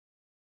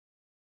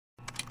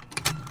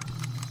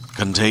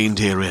Contained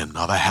herein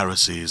are the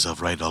heresies of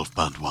Radolf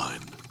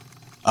Burntwine,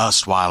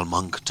 erstwhile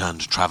monk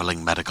turned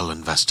traveling medical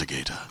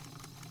investigator.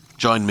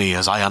 Join me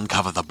as I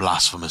uncover the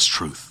blasphemous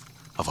truth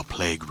of a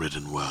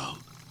plague-ridden world,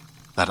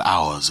 that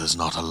ours is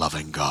not a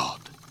loving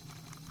God,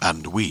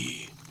 and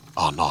we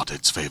are not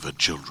its favored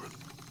children.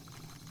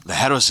 The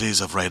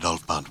heresies of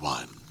Radolf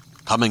Burntwine,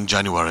 coming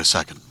January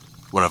 2nd,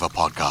 wherever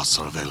podcasts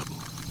are available.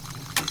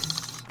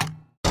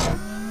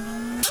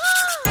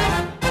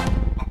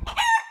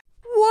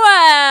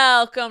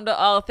 Welcome to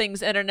All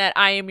Things Internet.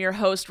 I am your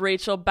host,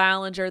 Rachel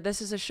Ballinger.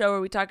 This is a show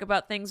where we talk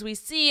about things we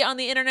see on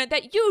the internet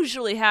that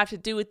usually have to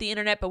do with the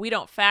internet, but we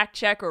don't fact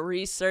check or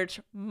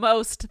research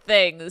most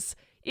things,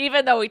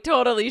 even though we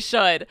totally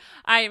should.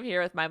 I am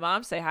here with my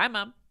mom. Say hi,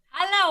 Mom.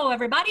 Hello,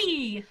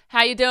 everybody.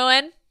 How you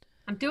doing?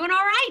 I'm doing all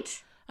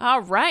right.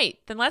 All right.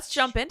 Then let's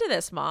jump into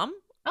this, Mom.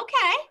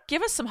 Okay.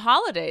 Give us some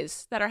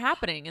holidays that are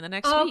happening in the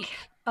next week.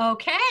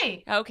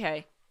 Okay.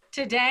 Okay.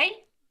 Today,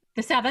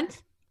 the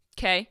 7th,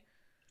 Okay.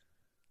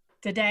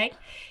 today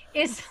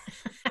is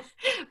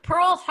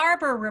Pearl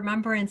Harbor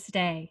Remembrance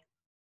Day.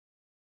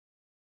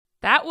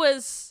 I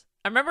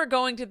remember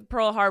going to the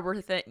Pearl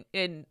Harbor thing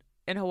in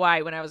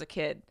Hawaii when I was a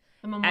kid.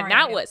 And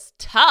that was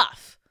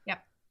tough.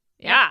 Yep.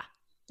 Yeah.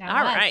 That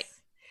All was. right.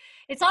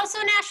 It's also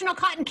National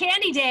Cotton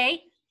Candy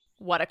Day.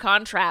 What a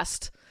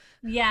contrast.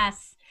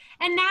 Yes.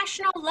 And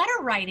National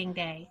Letter Writing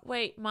Day.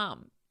 Wait,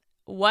 Mom,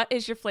 what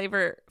is your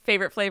favorite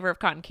flavor of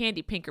cotton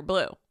candy, pink or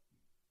blue?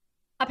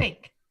 A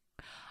pink.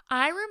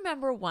 I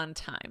remember one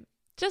time,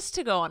 just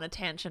to go on a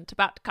tangent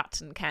about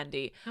cotton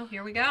candy, Oh,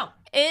 here we go.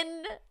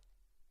 in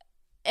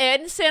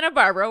Santa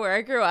Barbara, where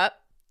I grew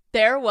up,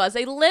 there was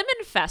a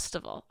lemon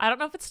festival. I don't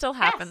know if it still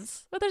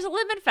happens, but there's a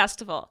lemon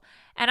festival.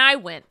 And I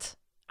went.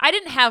 I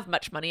didn't have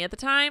much money at the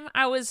time.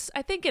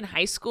 I think, in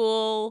high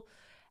school,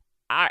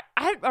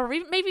 or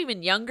maybe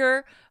even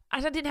younger.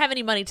 I didn't have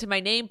any money to my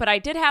name, but I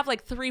did have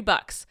like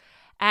 $3.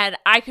 And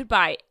I could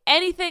buy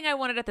anything I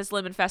wanted at this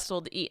lemon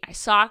festival to eat. I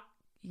saw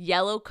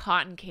yellow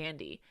cotton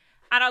candy.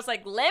 And I was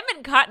like,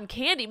 lemon cotton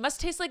candy must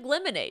taste like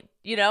lemonade,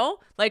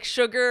 like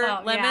sugar,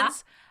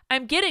 lemons. Yeah.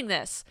 I'm getting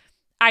this.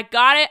 I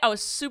got it. I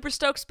was super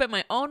stoked, spent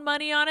my own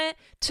money on it,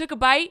 took a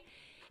bite.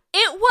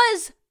 It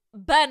was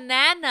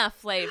banana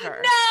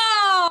flavor.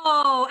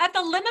 No! At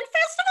the Lemon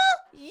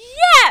Festival?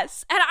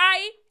 Yes! And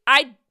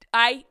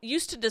I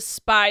used to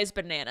despise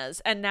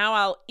bananas, and now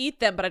I'll eat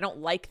them, but I don't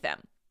like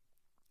them.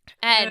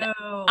 And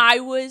No.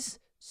 I was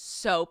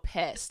so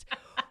pissed.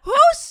 Who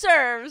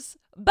serves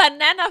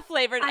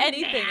banana-flavored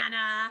anything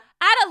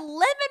at a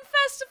lemon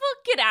festival?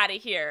 Get out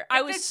of here.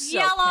 I was it's so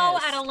yellow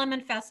pissed. at a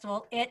lemon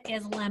festival, it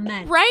is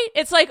lemon. Right?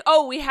 It's like,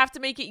 oh, we have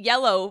to make it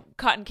yellow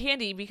cotton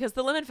candy because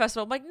the lemon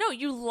festival. I'm like, no,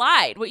 you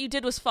lied. What you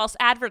did was false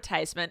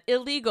advertisement.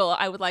 Illegal.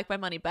 I would like my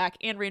money back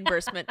and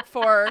reimbursement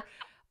for...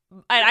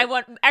 And I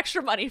want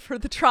extra money for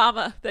the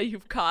trauma that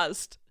you've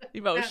caused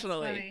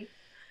emotionally.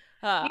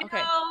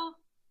 Okay.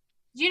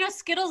 Do you know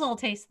Skittles all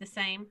taste the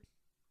same?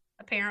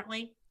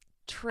 Apparently.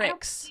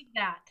 Tricks. I don't believe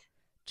that.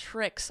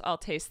 Tricks all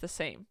taste the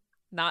same.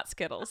 Not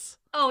Skittles.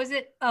 Oh, is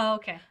it? Oh,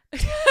 okay.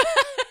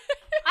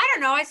 I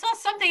don't know. I saw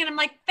something and I'm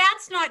like,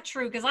 that's not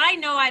true because I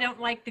know I don't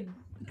like the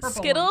purple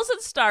Skittles one.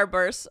 and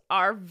Starburst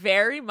are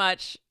very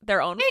much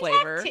their own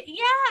flavor.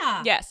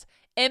 Yeah. Yes.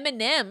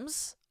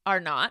 M&Ms are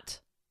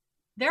not.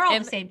 They're all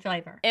the same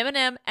flavor.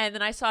 M&M, and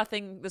then I saw a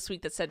thing this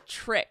week that said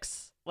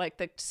Trix, like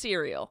the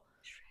cereal.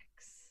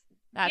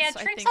 Trix.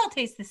 Trix all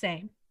taste the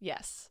same.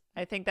 Yes.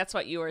 I think that's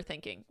what you were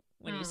thinking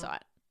when you saw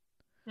it.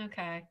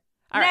 Okay.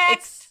 All right.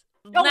 Next.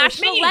 It's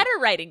National Letter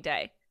Writing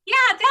Day. Yeah,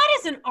 that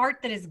is an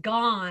art that is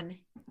gone.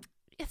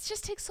 It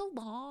just takes so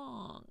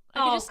long. I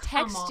can just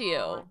text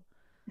you.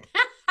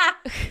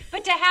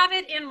 But to have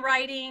it in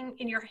writing,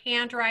 in your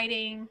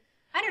handwriting,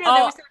 I don't know.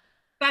 There was something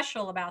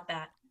special about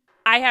that.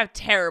 I have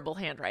terrible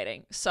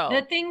handwriting. So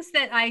the things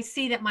that I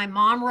see that my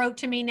mom wrote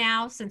to me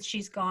now since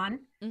she's gone,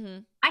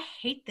 I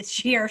hate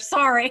this year.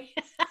 Sorry.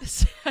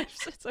 It's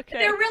okay.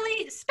 They're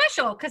really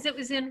special because it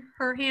was in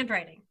her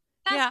handwriting.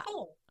 That's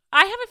cool.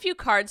 I have a few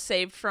cards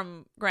saved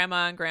from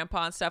grandma and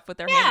grandpa and stuff with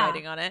their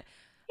handwriting on it.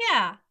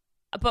 Yeah.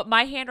 But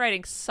my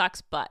handwriting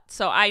sucks butt.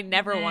 So I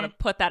never want to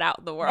put that out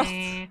in the world.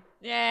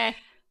 Yeah.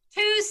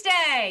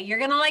 Tuesday. You're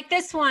going to like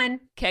this one.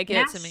 Okay,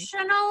 give it to me.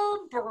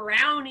 National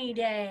Brownie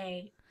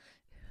Day.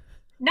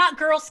 Not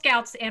Girl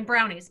Scouts and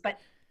brownies, but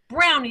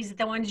brownies are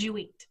the ones you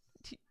eat.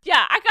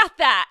 Yeah, I got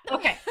that.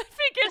 Okay. I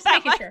figured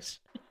that much. Sure.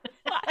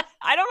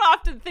 I don't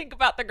often think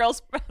about the Girl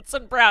Scouts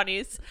and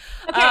brownies.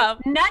 Okay,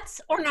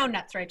 nuts or no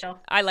nuts, Rachel?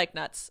 I like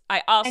nuts.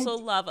 I also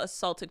love a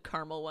salted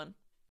caramel one.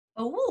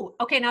 Oh,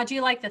 okay. Now, do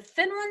you like the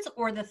thin ones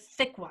or the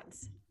thick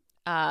ones?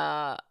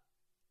 What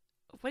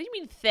do you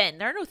mean thin?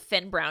 There are no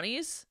thin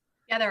brownies.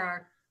 Yeah, there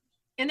are.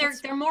 And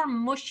they're more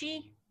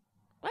mushy.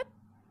 What?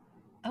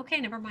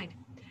 Okay, never mind.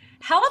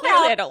 How about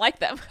Clearly I don't like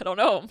them. I don't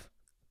know them.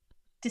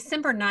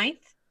 December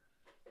 9th,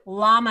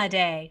 Llama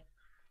Day.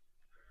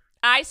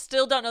 I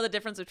still don't know the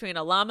difference between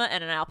a llama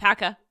and an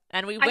alpaca.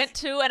 And we went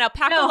to an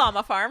alpaca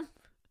llama farm.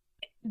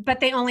 But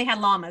they only had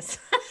llamas.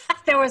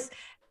 there was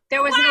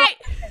no alpaca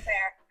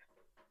there.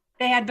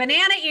 They had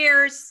banana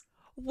ears.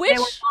 They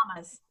were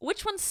llamas.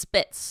 Which one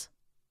spits?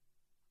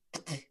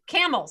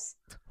 Camels.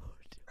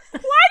 Why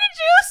did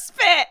you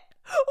spit?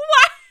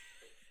 Why?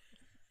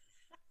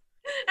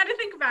 I had to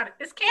think about it.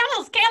 It's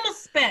camels. Camels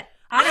spit.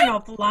 I don't know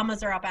if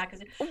llamas or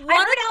alpacas. I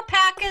heard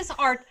alpacas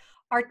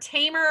are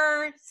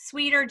tamer,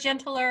 sweeter,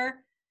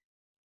 gentler.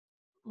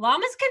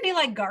 Llamas can be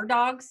like guard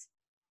dogs.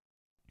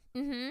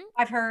 Mm-hmm.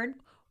 I've heard.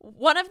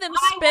 One of them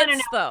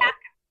spits, though.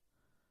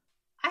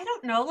 I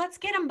don't know. Let's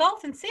get them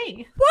both and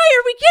see. Why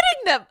are we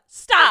getting them?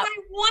 Stop. I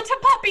want a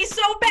puppy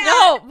so bad.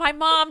 No, my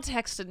mom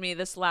texted me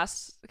this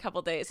last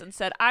couple days and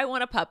said, I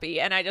want a puppy.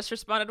 And I just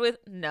responded with,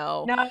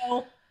 no.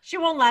 No, she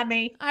won't let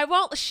me. I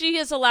won't. She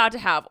is allowed to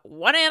have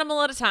one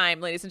animal at a time,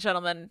 ladies and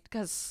gentlemen,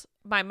 because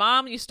my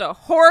mom used to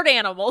hoard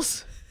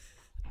animals.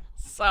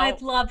 So I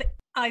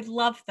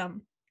love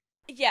them.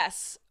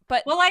 Yes,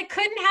 but Well, I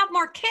couldn't have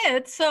more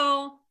kids,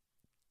 so.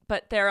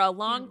 But they're a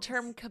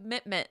long-term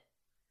commitment.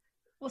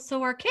 Well,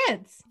 so are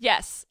kids.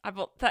 Yes,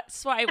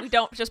 that's why we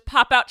don't just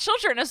pop out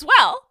children as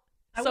well.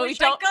 I so wish we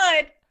don't.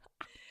 I could.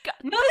 God,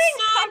 Moving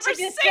on to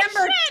conversation.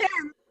 December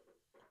 10th.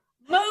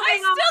 I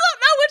still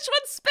don't know which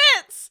one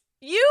spits.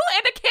 You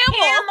and a camel.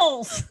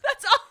 Camels.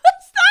 That's all.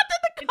 That's not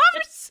in the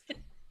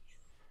conversation.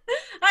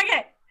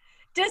 Okay.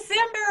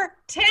 December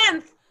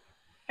 10th.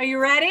 Are you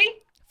ready?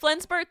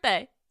 Flynn's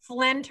birthday.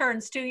 Flynn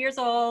turns 2 years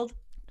old.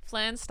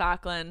 Flynn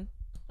Stocklin.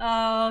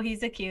 Oh,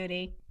 he's a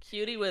cutie.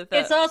 Cutie with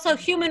It's also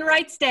Human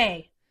Rights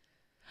Day.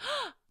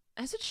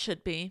 As it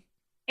should be.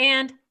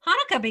 And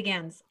Hanukkah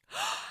begins.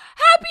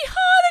 Happy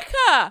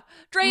Hanukkah!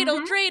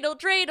 Dreidel, dreidel,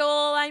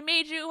 dreidel, I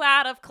made you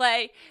out of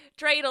clay.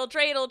 Dreidel,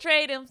 dreidel,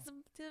 dreidel,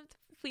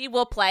 we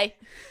will play.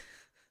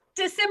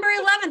 December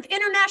 11th,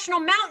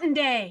 International Mountain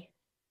Day.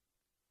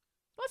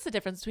 What's the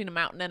difference between a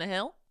mountain and a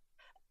hill?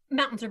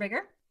 Mountains are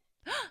bigger,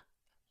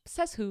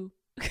 Says who?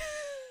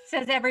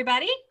 says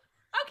everybody.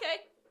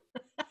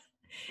 Okay.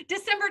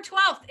 December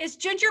 12th is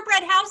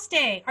Gingerbread House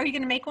Day. Are you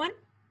going to make one?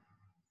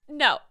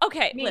 No.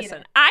 Okay, Me listen.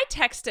 either. I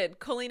texted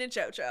Colleen and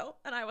JoJo,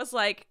 and I was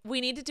like, we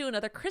need to do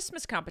another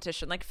Christmas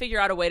competition. Like, figure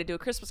out a way to do a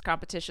Christmas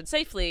competition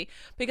safely.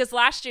 Because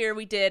last year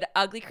we did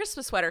ugly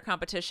Christmas sweater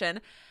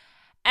competition.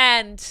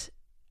 And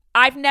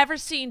I've never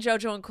seen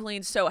JoJo and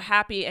Colleen so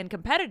happy and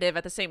competitive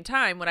at the same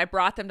time when I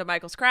brought them to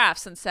Michael's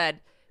Crafts and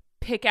said,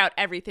 pick out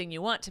everything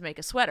you want to make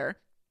a sweater.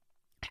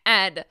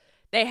 And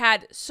they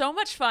had so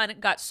much fun,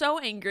 got so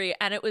angry,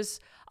 and it was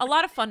a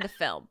lot of fun to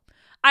film.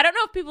 I don't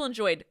know if people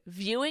enjoyed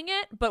viewing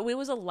it, but it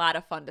was a lot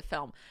of fun to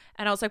film.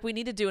 And I was like, we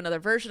need to do another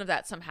version of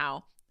that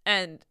somehow.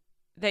 And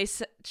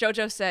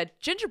JoJo said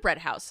gingerbread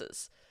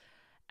houses.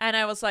 And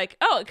I was like,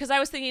 oh, because I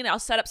was thinking I'll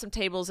set up some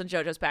tables in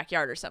JoJo's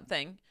backyard or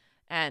something.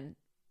 And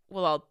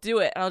well, I'll do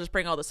it. I'll just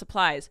bring all the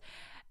supplies.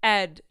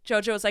 And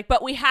JoJo was like,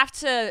 but we have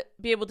to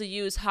be able to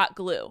use hot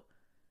glue.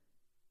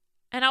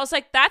 And I was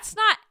like, that's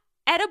not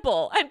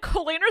edible. And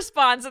Colleen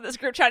responds in this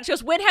group chat. And she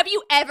goes, when have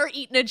you ever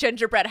eaten a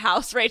gingerbread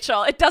house,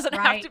 Rachel? It doesn't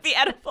have to be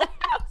edible.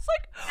 I was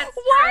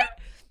like,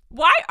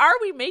 why are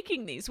we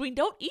making these? We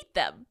don't eat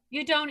them.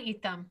 You don't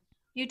eat them.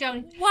 You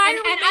don't. Why and,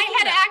 are we and making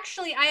them?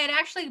 I had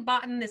actually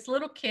bought in this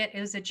little kit.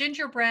 It was a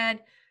gingerbread,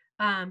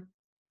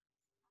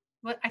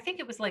 what I think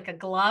it was like a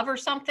glove or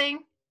something.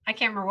 I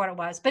can't remember what it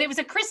was, but it was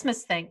a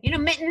Christmas thing. You know,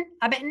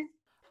 a mitten.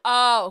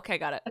 Oh, okay,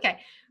 got it. Okay,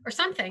 or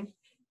something.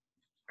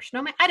 Or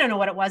snowman. I don't know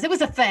what it was. It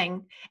was a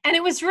thing, and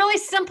it was really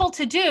simple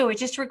to do. It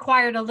just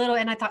required a little.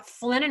 And I thought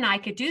Flynn and I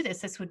could do this.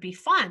 This would be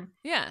fun.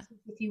 Yeah.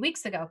 A few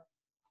weeks ago,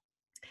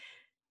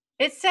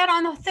 it said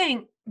on the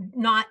thing,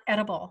 not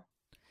edible.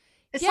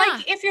 It's Yeah.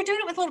 like if you're doing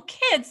it with little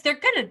kids, they're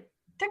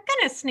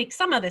gonna sneak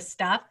some of this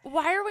stuff.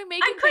 Why are we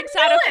making couldn't things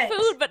out of do it.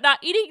 food but not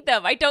eating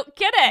them? I don't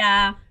get it.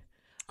 Yeah.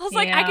 I was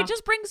like, I Yeah. could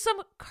just bring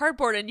some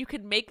cardboard and you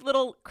could make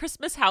little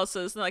Christmas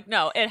houses. And they're like,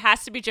 no, it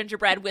has to be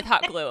gingerbread with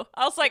hot glue.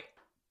 I was like,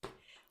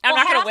 I'm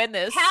not going to win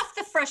this. Half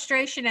the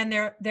frustration and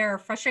their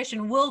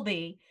frustration will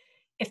be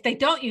if they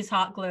don't use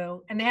hot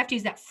glue and they have to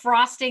use that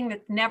frosting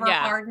that never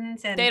Yeah.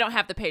 hardens. And They don't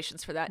have the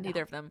patience for that, No.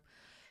 neither of them.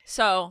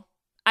 So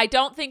I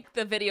don't think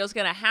the video is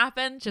going to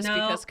happen just No.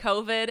 because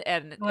COVID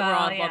and we're Well,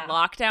 on yeah.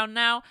 lockdown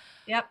now.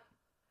 Yep.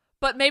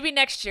 But maybe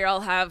next year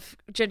I'll have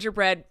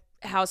gingerbread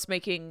house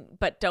making,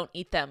 but don't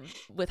eat them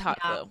with hot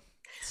Yeah.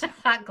 glue.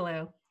 Hot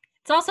glue.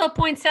 It's also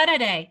Poinsettia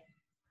Day.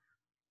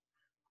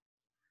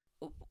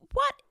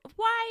 What?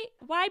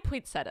 Why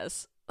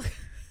poinsettias?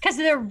 Because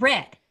they're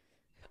red.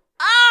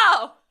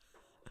 Oh!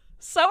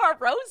 So are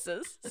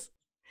roses.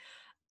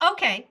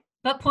 Okay.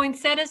 But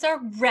poinsettias are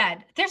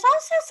red. There's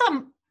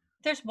also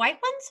there's white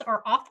ones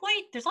or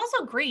off-white. There's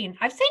also green.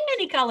 I've seen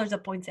many colors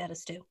of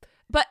poinsettias too.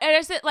 But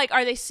is it like,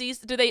 are they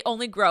seasoned? Do they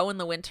only grow in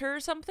the winter or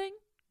something?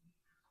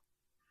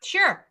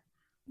 Sure.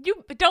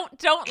 You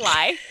don't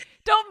lie.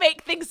 Don't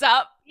make things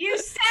up. You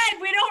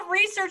said we don't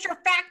research or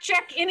fact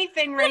check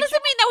anything, That Rachel.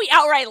 doesn't mean that we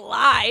outright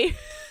lie.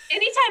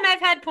 Anytime I've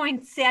had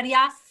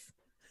poinsettias,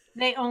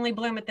 they only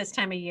bloom at this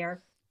time of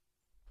year.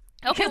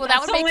 Okay, Because well that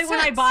that's would make only sense. when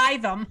I buy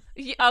them.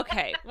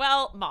 Okay,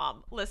 well,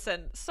 Mom,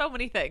 listen, so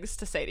many things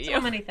to say to you.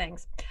 So many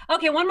things.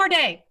 Okay, one more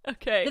day.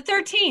 Okay. The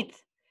 13th.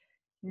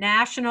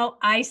 National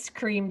Ice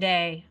Cream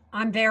Day.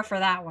 I'm there for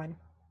that one.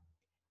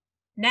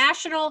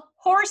 National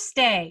Horse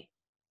Day.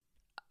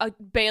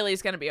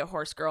 Bailey's going to be a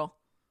horse girl.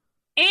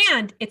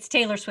 And it's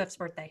Taylor Swift's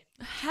birthday.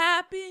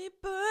 Happy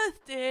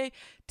birthday,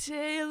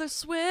 Taylor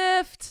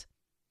Swift.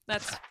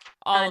 That's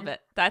all of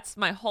it. That's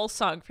my whole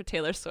song for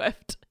Taylor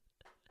Swift.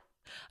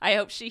 I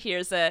hope she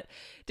hears it.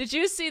 Did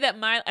you see that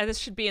this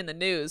should be in the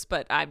news,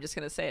 but I'm just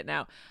going to say it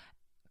now.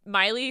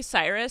 Miley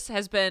Cyrus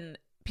has been,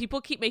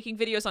 people keep making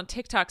videos on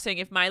TikTok saying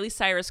if Miley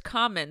Cyrus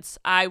comments,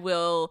 I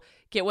will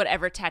get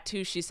whatever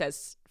tattoo she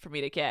says for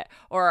me to get,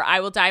 or I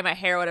will dye my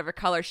hair whatever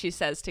color she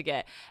says to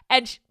get.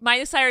 And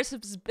Miley Cyrus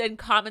has been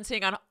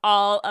commenting on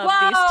all of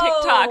these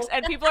TikToks,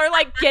 and people are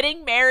like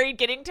getting married,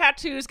 getting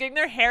tattoos, getting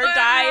their hair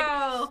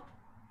dyed.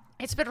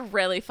 It's been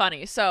really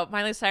funny. So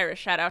Miley Cyrus,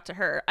 shout out to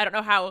her. I don't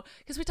know how,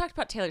 because we talked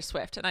about Taylor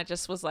Swift, and I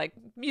just was like,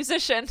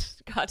 musician,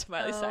 got to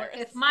Miley Cyrus.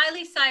 If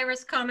Miley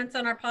Cyrus comments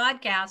on our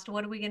podcast,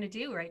 what are we going to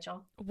do,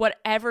 Rachel?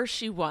 Whatever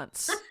she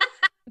wants.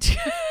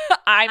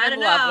 I'm in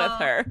love with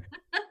her.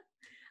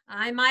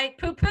 I might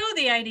poo-poo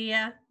the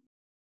idea.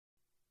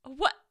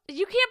 What?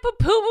 You can't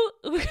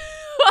poo-poo.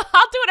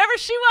 I'll do whatever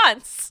she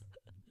wants.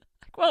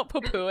 I won't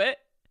poo-poo it.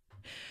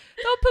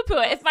 Don't poo-poo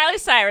it. If Miley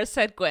Cyrus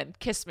said, Gwen,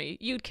 kiss me,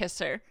 you'd kiss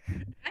her.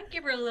 I'd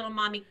give her a little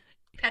mommy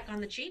peck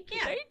on the cheek.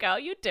 Yeah. There you go.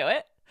 You do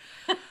it.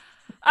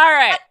 All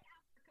right.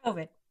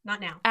 COVID,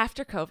 not now.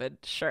 After COVID,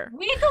 sure.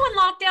 We go in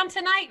lockdown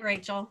tonight,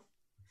 Rachel.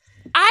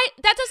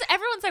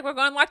 Everyone's like, we're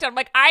going lockdown. I'm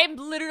like, I'm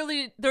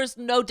literally, there's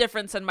no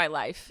difference in my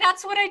life.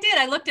 That's what I did.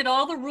 I looked at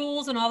all the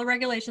rules and all the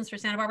regulations for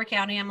Santa Barbara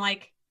County. I'm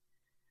like,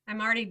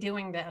 I'm already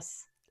doing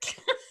this.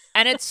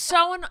 And it's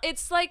so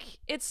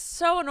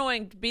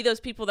annoying to be those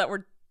people that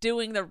were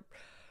doing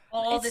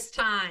this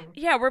time.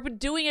 Yeah, we're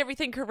doing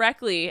everything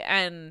correctly.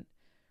 And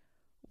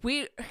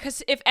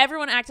because if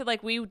everyone acted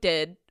like we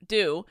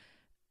do,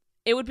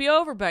 it would be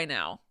over by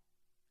now.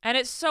 And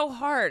it's so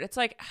hard. It's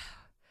like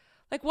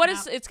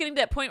it's getting to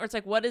that point where it's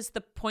like, what is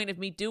the point of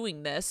me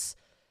doing this?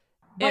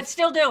 But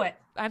still do it.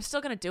 I'm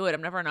still going to do it.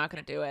 I'm never not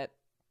going to do it.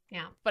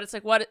 Yeah. But it's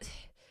like,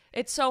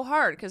 it's so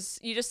hard because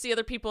you just see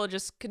other people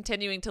just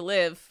continuing to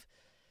live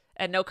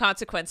and no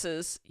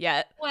consequences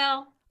yet.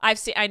 Well,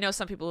 I know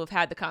some people who've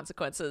had the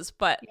consequences,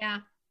 but yeah.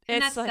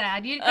 And that's like,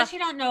 sad. Because you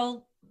don't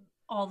know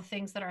all the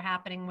things that are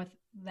happening with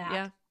that.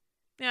 Yeah.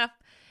 Yeah.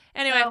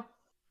 Anyway.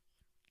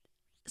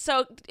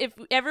 So if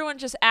everyone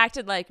just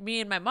acted like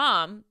me and my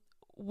mom,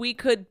 we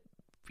could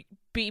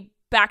be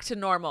back to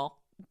normal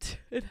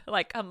in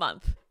like a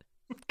month.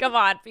 Come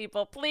on,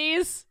 people,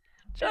 please.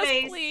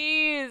 Just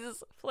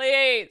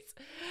please.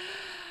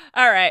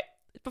 All right.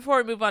 Before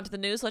we move on to the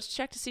news, let's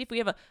check to see if we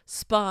have a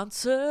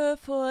sponsor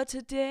for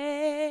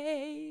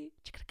today.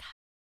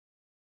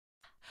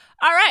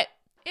 All right.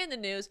 In the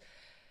news.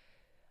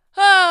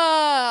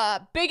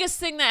 Biggest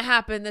thing that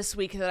happened this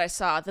week that I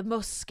saw, the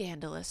most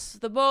scandalous,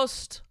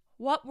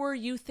 what were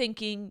you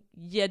thinking,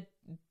 you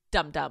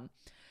dum-dum?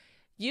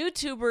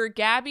 YouTuber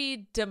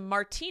Gabby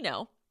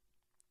DeMartino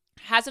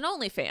has an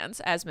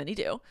OnlyFans, as many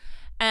do.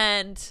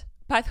 And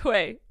by the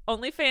way,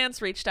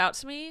 OnlyFans reached out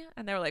to me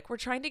and they were like, we're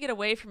trying to get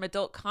away from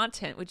adult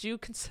content. Would you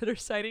consider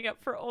signing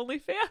up for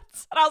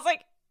OnlyFans? And I was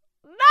like,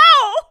 no!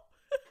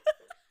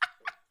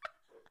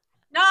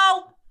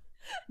 No!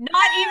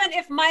 Not even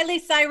if Miley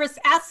Cyrus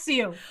asks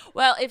you.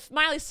 Well, if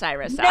Miley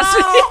Cyrus asks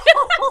me.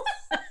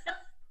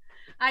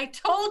 I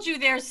told you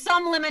there's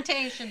some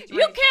limitations. You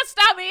can't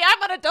stop me.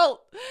 I'm an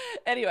adult.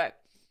 Anyway.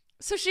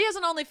 So she has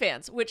an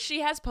OnlyFans, which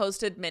she has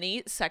posted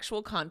many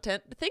sexual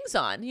content things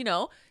on, you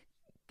know.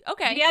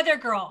 Okay. The other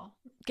girl.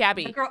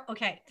 Gabby. The girl.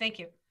 Okay, thank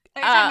you.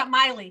 You're talking about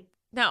Miley.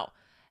 No.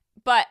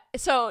 But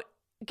so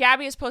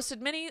Gabby has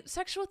posted many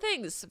sexual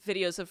things,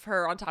 videos of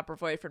her on top of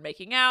her boyfriend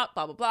making out,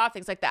 blah, blah, blah,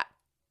 things like that.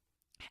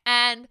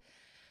 And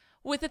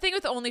with the thing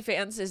with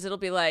OnlyFans is it'll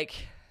be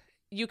like,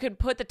 you can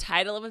put the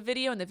title of a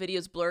video and the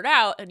video's blurred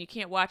out and you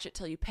can't watch it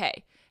till you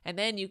pay. And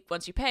then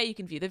once you pay, you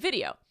can view the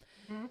video.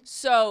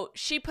 So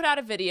she put out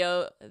a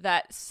video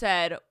that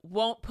said,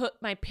 won't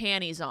put my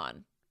panties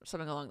on, or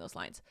something along those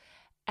lines.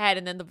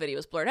 And then the video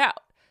was blurred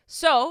out.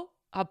 So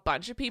a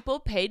bunch of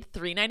people paid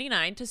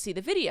 $3.99 to see the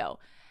video.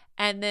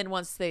 And then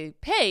once they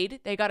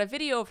paid, they got a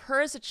video of her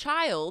as a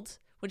child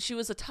when she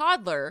was a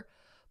toddler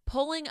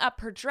pulling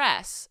up her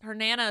dress. Her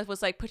Nana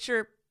was like,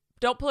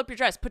 don't pull up your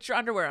dress, put your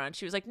underwear on.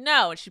 She was like,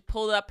 no. And she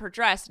pulled up her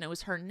dress and it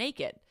was her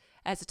naked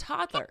as a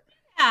toddler.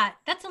 Yeah,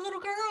 that's a little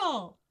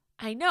girl.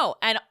 I know.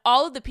 And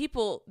all of the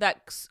people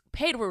that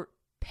paid were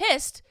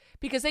pissed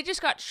because they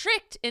just got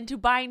tricked into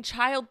buying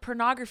child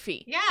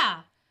pornography.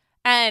 Yeah.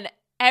 And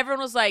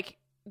everyone was like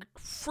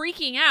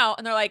freaking out.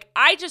 And they're like,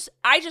 I just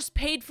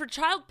paid for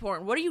child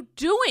porn. What are you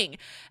doing?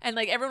 And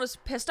like everyone was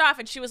pissed off.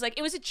 And she was like,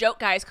 it was a joke,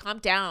 guys. Calm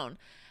down.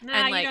 No,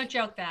 and, you don't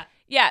joke that.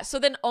 Yeah. So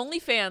then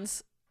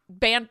OnlyFans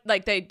banned,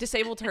 like they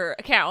disabled her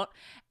account.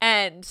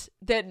 And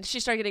then she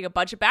started getting a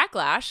bunch of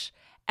backlash.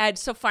 And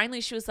so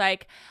finally she was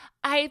like,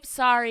 I'm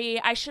sorry.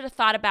 I should have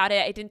thought about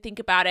it. I didn't think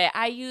about it.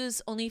 I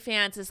use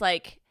OnlyFans as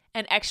like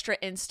an extra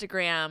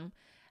Instagram.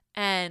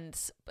 And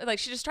like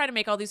she just tried to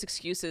make all these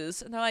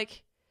excuses. And they're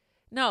like,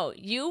 No,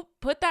 you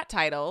put that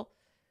title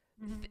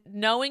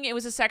knowing it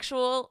was a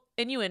sexual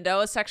innuendo,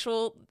 a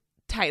sexual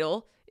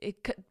title,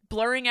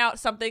 blurring out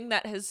something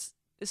that is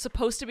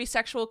supposed to be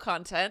sexual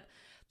content.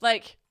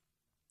 Like,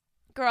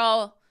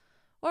 girl,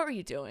 what were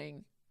you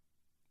doing?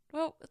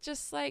 Well,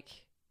 just like,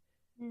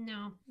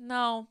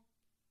 no.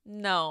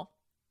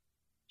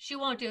 She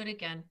won't do it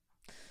again.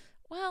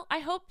 Well, I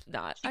hope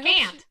not. She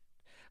can't.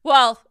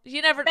 Well,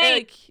 you never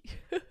Bank.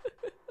 like.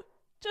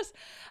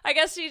 I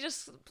guess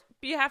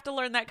you have to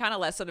learn that kind of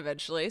lesson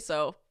eventually.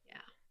 So Yeah.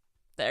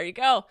 There you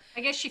go.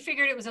 I guess she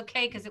figured it was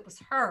okay because it was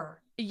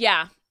her.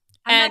 Yeah.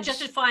 I'm And- not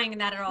justifying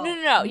that at all.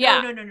 No,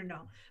 yeah.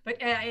 No.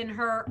 But in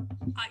her,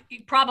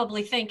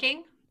 probably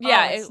thinking,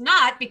 Yeah, it's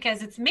not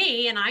because it's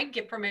me and I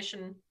get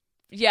permission.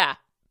 Yeah.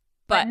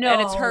 But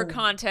And it's her no.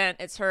 content.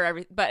 It's her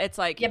everything. But it's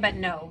like, Yeah, but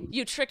no.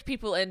 you tricked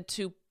people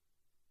into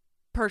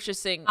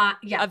purchasing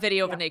Yeah. a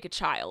video of yeah. a naked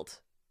child.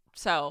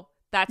 So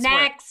that's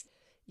where, Next.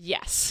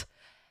 yes.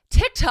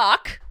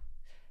 TikTok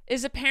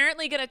is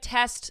apparently going to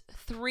test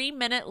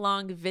 3-minute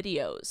long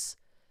videos.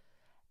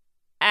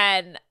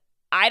 And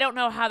I don't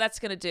know how that's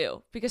going to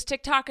do because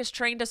TikTok has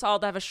trained us all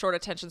to have a short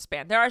attention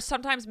span. There are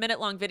sometimes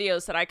minute-long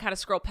videos that I kind of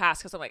scroll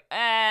past because I'm like,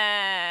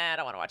 I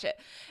don't want to watch it.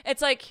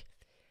 It's like,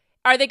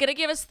 are they going to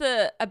give us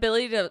the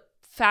ability to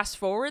fast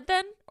forward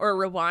then or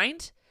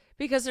rewind?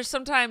 Because there's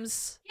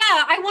sometimes...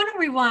 Yeah, I want to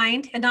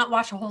rewind and not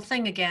watch the whole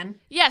thing again.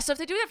 Yeah, so if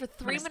they do that for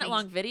gonna 3-minute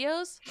long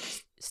videos,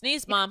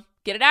 sneeze, Mom,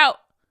 get it out.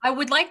 I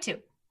would like to.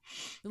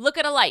 Look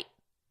at a light.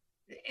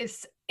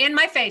 It's in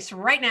my face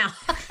right now.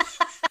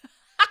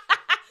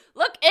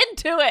 Look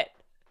into it.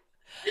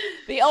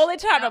 The only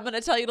time I'm going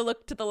to tell you to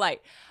look to the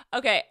light.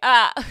 Okay.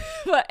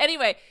 But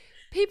anyway,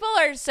 people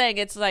are saying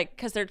it's like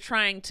because they're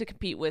trying to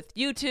compete with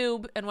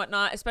YouTube and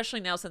whatnot,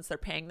 especially now since they're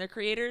paying their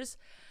creators.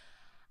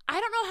 I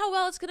don't know how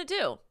well it's going to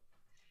do.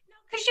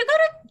 Because you go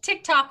to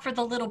TikTok for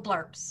the little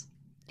blurbs.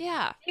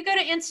 Yeah. You go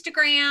to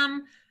Instagram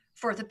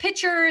for the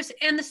pictures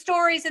and the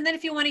stories. And then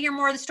if you want to hear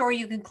more of the story,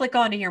 you can click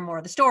on to hear more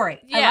of the story.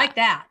 I Yeah. like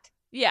that.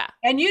 Yeah.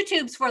 And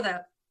YouTube's for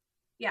the,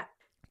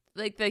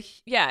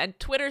 And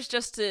Twitter's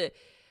just to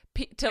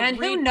and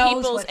who read knows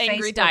people's what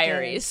angry Facebook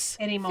diaries is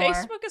anymore.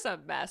 Facebook is a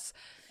mess.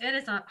 It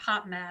is a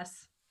hot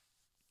mess.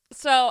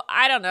 So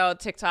I don't know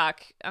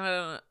TikTok. I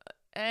don't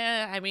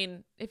know. I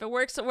mean, if it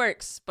works, it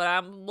works. But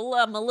I'm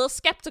a little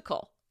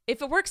skeptical.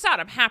 If it works out,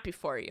 I'm happy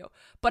for you.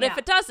 But if Yeah.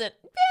 it doesn't,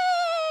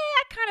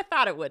 I kind of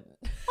thought it wouldn't.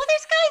 Well,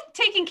 there's guy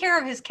taking care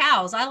of his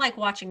cows. I like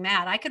watching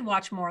that. I could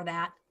watch more of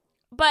that.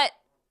 But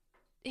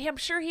I'm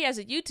sure he has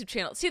a YouTube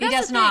channel. See, He that's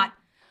does the thing. not.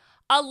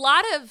 A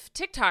lot of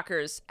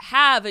TikTokers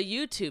have a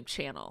YouTube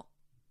channel.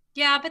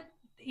 Yeah, but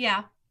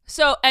yeah,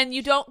 So, and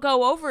you don't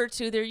go over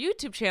to their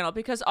YouTube channel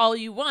because all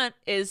you want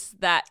is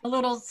that a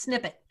little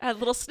snippet. a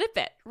little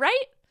snippet,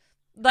 right?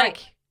 Like,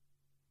 Right.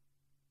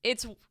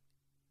 it's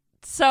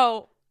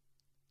so.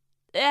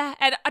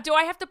 And do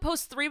I have to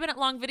post 3-minute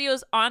long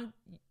videos on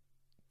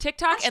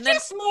TikTok? That's and then,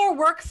 just more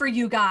work for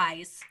you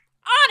guys.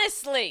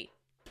 honestly,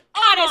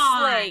 Come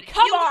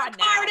come you on work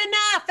now. hard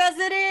enough as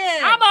it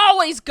is. I'm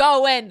always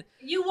going.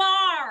 You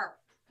are.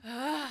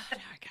 I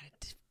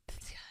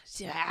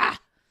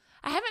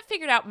haven't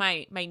figured out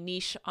my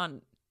niche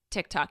on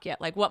TikTok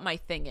yet, like what my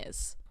thing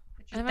is.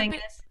 What your I thing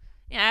haven't is.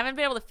 Yeah, I haven't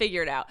been able to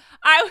figure it out.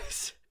 I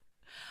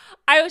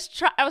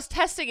was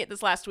testing it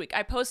this last week.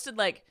 I posted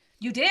like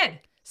You did.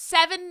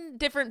 7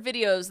 different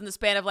videos in the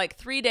span of like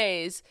 3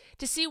 days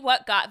to see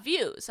what got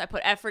views. I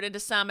put effort into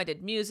some. I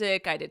did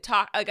music. I did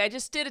talk. Like I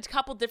just did a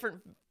couple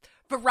different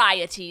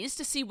varieties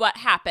to see what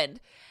happened.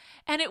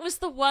 And it was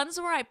the ones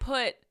where I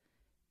put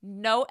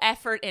no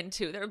effort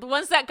into. They're the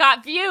ones that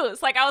got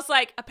views. Like I was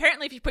like,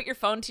 apparently if you put your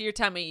phone to your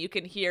tummy, you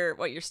can hear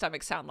what your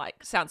stomach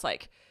sounds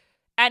like.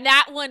 And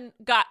that one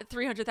got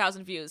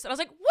 300,000 views. And I was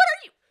like, what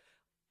are you?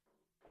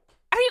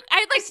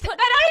 I like But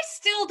I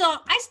still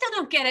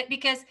don't get it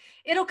because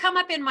it'll come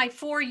up in my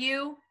For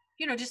You,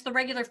 just the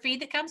regular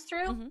feed that comes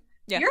through. Mhm.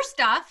 Yeah. Your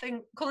stuff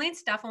and Colleen's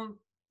stuff and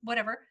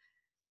whatever.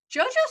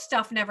 JoJo's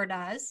stuff never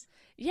does.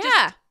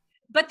 yeah.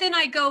 But then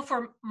I go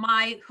for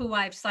who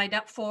I've signed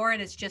up for,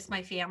 and it's just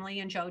my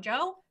family and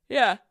JoJo.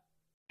 Yeah.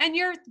 And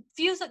your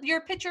views, your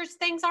pictures,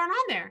 things aren't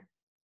on there.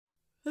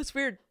 That's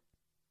weird.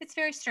 It's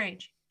very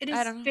strange. It I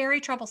is don't know.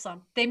 very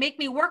troublesome. They make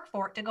me work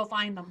for it to go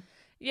find them.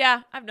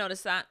 Yeah, I've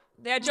noticed that.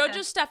 Yeah, Okay.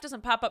 JoJo's stuff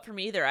doesn't pop up for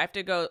me either. I have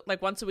to go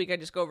like once a week. I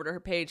just go over to her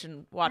page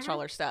and watch all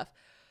her stuff.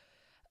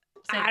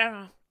 Same. I don't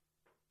know.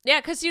 Yeah,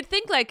 because you'd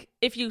think like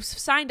if you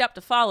signed up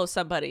to follow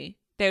somebody,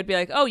 they would be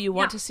like, "Oh, you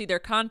want Yeah. to see their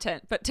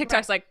content," but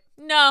TikTok's like,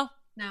 "No,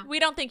 No, we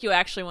don't think you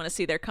actually want to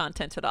see their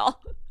content at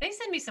all." they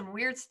send me some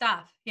weird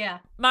stuff. Yeah.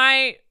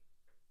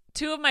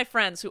 Two of my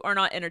friends who are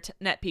not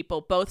internet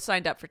people both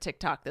signed up for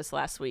TikTok this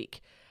last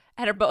week,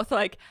 and are both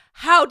like,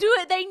 "How do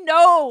they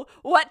know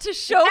what to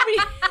show me?"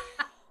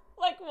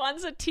 Like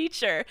one's a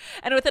teacher,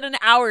 and within an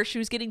hour she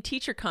was getting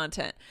teacher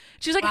content.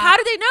 She was like, Wow. "How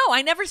do they know?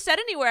 I never said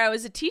anywhere I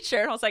was a teacher."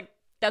 And I was like,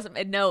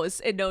 it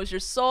knows your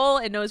soul,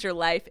 it knows your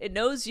life, it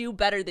knows you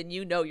better than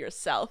you know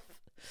yourself.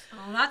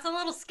 Oh, that's a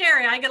little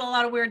scary. I get a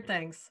lot of weird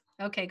things.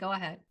 Okay, go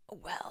ahead.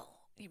 Well,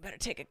 You better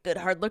take a good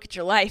hard look at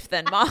your life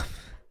then, Mom.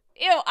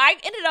 Ew, I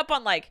ended up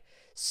on like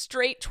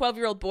straight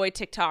 12-year-old boy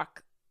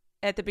TikTok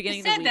at the beginning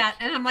You of the said week. that,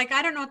 and I'm like,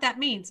 I don't know what that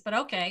means, but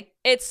okay.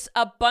 It's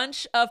a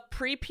bunch of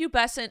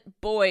prepubescent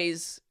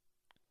boys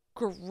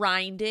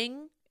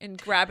grinding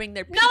and grabbing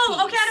their No,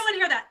 PTs. okay, I don't want to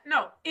hear that.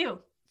 No, ew.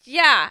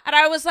 Yeah, and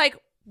I was like,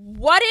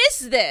 what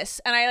is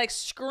this? And I like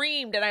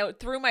screamed and I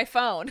threw my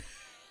phone.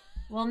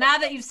 Well, now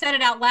that you've said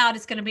it out loud,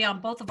 it's going to be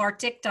on both of our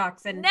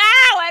TikToks and No,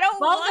 I don't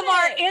both want of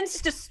our it.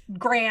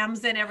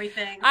 Instagrams and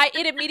everything.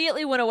 It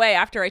immediately went away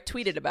after I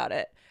tweeted about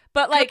it.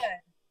 But like, Good.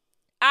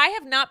 I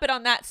have not been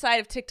on that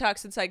side of TikTok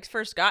since I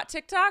first got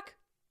TikTok.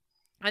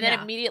 And then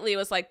Yeah. immediately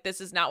was like,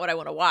 this is not what I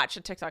want to watch.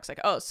 And TikTok's like,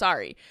 oh,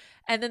 sorry.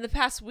 And then the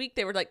past week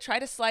they were like, try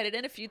to slide it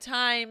in a few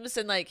times.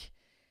 And like,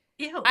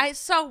 Ew. I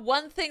saw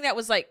one thing that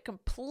was like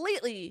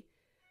completely,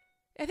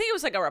 I think it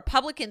was like a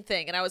Republican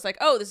thing. And I was like,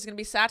 oh, this is going to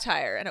be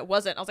satire. And it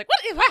wasn't. I was like, what?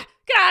 Ah,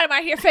 get out of my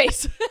hair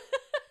face.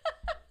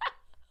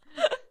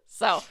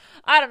 So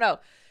I don't know.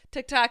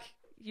 TikTok,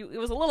 it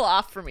was a little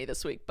off for me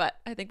this week, but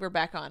I think we're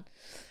back on.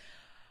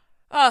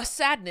 Oh,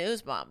 sad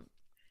news, Mom.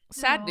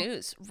 Sad Oh.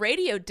 news.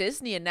 Radio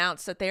Disney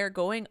announced that they are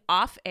going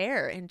off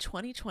air in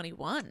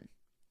 2021.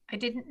 I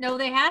didn't know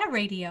they had a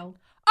radio.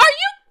 Are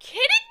you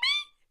kidding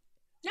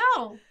me?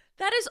 No.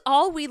 That is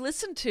all we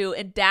listened to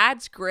in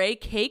Dad's gray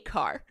K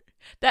car.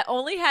 That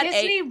only had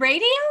Disney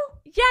radio?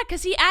 Yeah,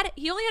 because he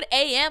only had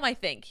AM, I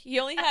think. He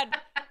only had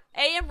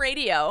AM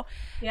radio.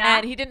 Yeah.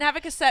 And he didn't have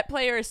a cassette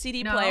player or a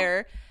CD No.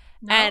 player.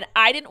 No. And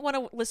I didn't want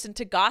to listen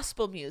to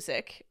gospel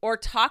music or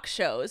talk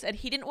shows. And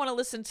he didn't want to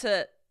listen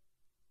to,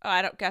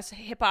 I don't guess,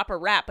 hip hop or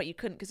rap, but you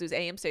couldn't because it was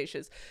AM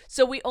stations.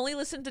 So we only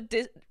listened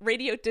to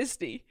Radio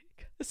Disney.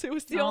 So it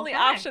was the only Okay.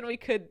 option we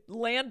could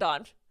land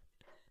on.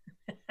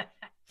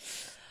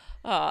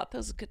 Oh,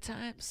 those are good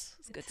times.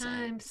 Those are good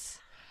times.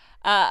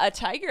 A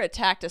tiger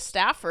attacked a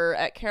staffer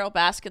at Carol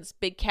Baskin's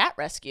Big Cat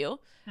Rescue.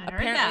 I heard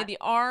Apparently, that. the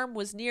arm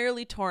was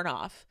nearly torn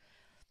off.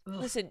 Ugh.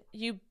 Listen,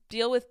 you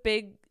deal with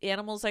big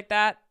animals like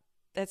that,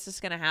 that's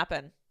just going to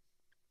happen.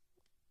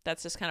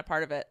 That's just kind of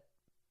part of it.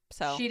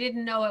 So, She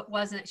didn't know it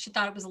wasn't. She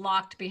thought it was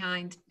locked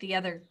behind the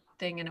other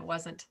thing, and it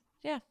wasn't.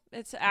 yeah,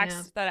 it's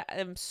acts that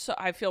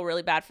I feel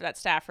really bad for that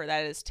staffer.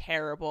 That is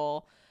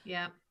terrible.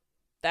 Yeah.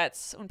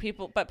 That's when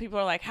people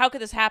are like, how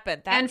could this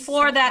happen? And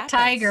for that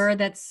tiger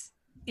that's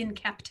in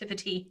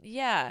captivity.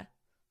 Yeah.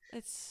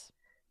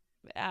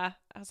 I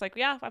was like,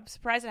 yeah, I'm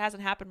surprised it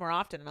hasn't happened more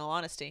often, in all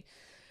honesty.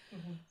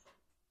 Mhm.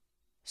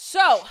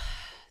 So,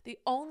 the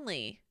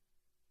only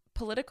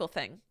political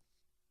thing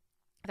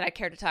that I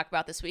cared to talk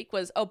about this week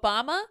was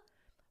Obama,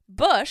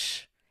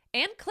 Bush,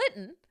 and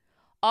Clinton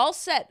all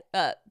said,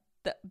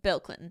 Bill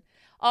Clinton,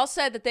 all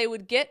said that they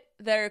would get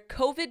their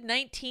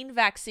COVID-19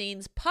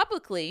 vaccines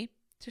publicly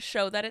to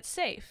show that it's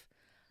safe.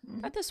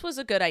 Mhm. Thought this was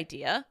a good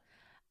idea.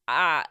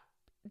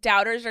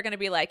 Doubters are going to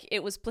be like,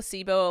 it was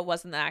placebo, it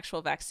wasn't the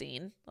actual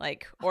vaccine,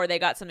 like, or they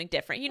got something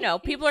different. You know,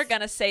 people are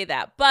going to say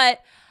that.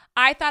 But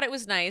I thought it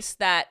was nice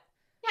that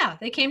Yeah,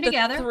 they came the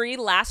together. three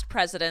last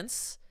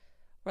presidents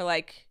were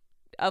like,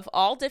 of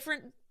all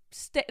different,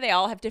 they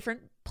all have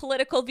different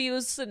political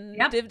views and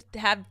Yep.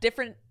 have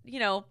different,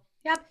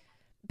 Yep.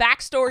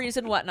 backstories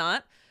and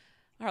whatnot.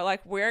 Are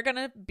like, we're going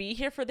to be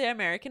here for the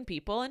American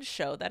people and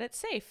show that it's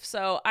safe.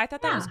 So I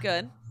thought that was Yeah.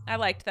 good. I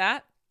liked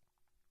that.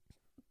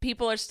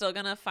 People are still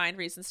going to find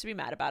reasons to be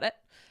mad about it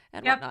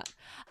and Yep. whatnot.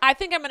 I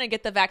think I'm going to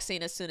get the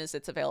vaccine as soon as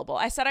it's available.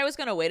 I said I was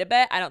going to wait a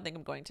bit. I don't think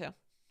I'm going to.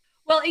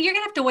 Well, you're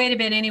going to have to wait a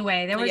bit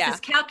anyway. There was Yeah. this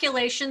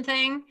calculation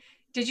thing.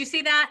 Did you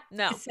see that?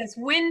 No. It says,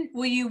 when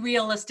will you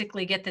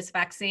realistically get this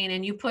vaccine?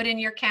 And you put in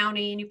your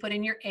county and you put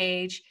in your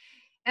age.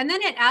 And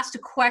then it asked a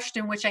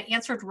question, which I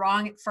answered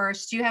wrong at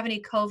first. Do you have any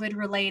COVID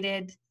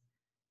related?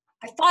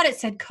 I thought it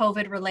said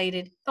COVID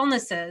related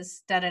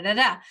illnesses, da da da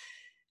da.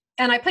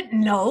 And I put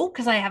no,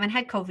 because I haven't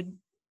had COVID.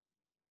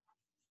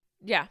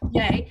 Yeah.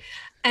 Yay.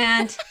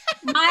 And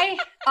I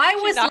She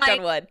was knocked like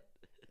on wood.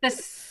 the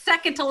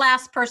second to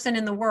last person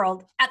in the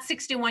world at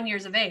 61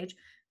 years of age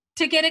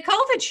to get a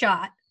COVID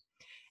shot.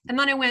 And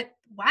then I went,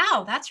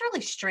 wow, that's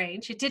really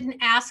strange. It didn't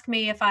ask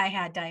me if I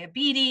had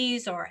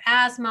diabetes or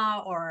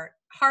asthma or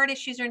heart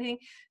issues or anything.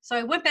 So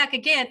I went back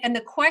again, and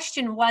the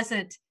question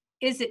wasn't,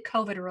 is it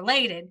COVID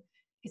related?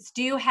 It's,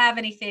 do you have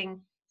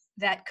anything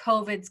that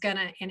COVID's going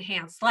to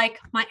enhance, like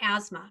my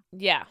asthma?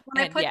 Yeah.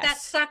 When I and put that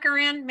yes. sucker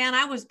in, man,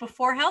 I was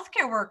before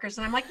healthcare workers.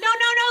 And I'm like, no,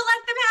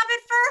 let them have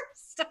it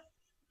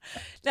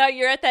first. No,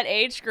 you're at that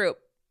age group.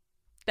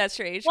 That's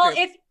your age Well,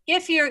 group.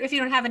 if you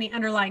don't have any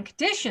underlying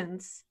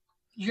conditions,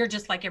 you're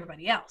just like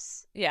everybody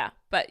else. Yeah,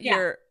 but Yeah.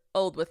 you're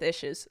old with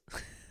issues.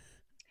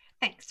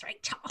 Thanks,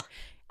 Rachel.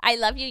 I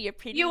love you. You're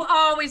pretty. You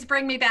always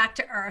bring me back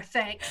to earth.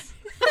 Thanks.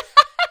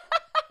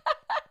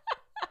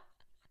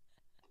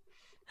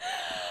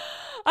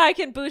 I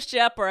can boost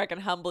you up or I can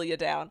humble you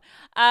down.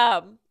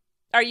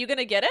 Are you going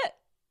to get it?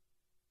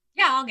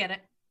 Yeah, I'll get it.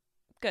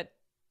 Good.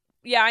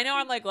 Yeah, I know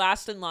I'm like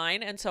last in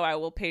line, and so I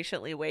will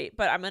patiently wait,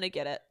 but I'm going to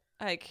get it.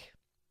 Like,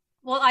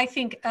 Well, I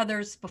think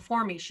others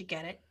before me should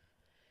get it.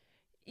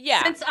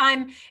 Yeah.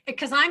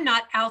 Because I'm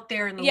not out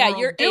there in the Yeah, world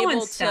you're doing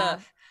able to-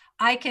 stuff.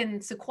 I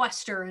can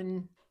sequester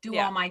and do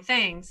Yeah. all my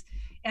things.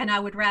 And I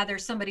would rather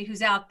somebody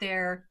who's out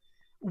there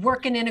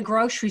working in a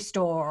grocery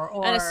store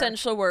or An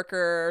essential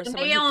worker, or the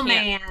someone who can't,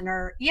 mailman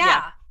or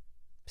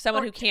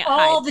someone or who can't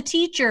all hide. the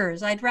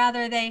teachers. I'd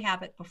rather they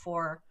have it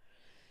before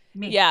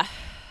me. Yeah.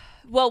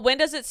 Well, when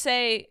does it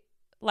say,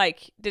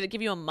 like, did it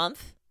give you a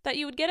month that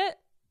you would get it?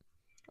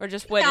 Or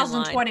just wait in line?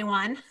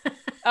 2021.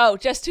 Oh,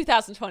 just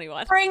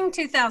 2021. Spring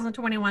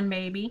 2021,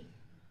 maybe.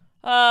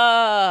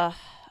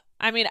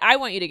 I mean, I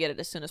want you to get it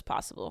as soon as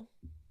possible.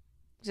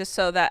 Just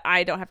so that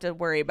I don't have to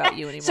worry about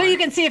you anymore. So you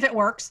can see if it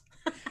works.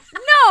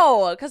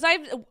 No, because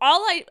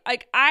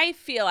I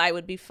feel I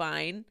would be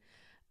fine.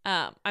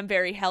 I'm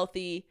very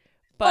healthy,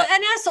 but Well,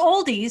 and us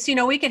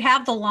oldies, we could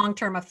have the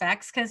long-term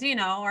effects because,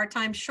 our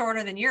time's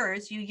shorter than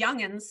yours. You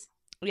youngins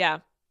yeah.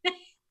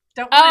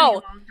 don't want any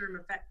Oh. long-term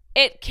effects.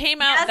 It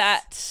came out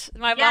Yes. that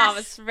my Yes. mom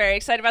was very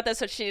excited about this,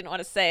 but she didn't want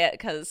to say it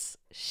because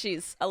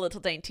she's a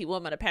little dainty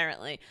woman,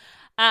 apparently.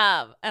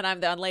 And I'm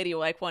the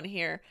unladylike one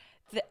here.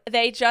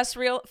 They just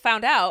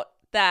found out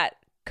that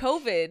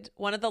COVID,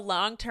 one of the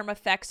long-term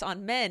effects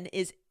on men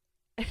is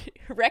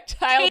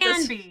erectile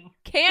Can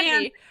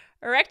be.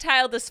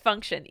 erectile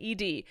dysfunction,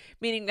 ED,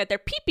 meaning that their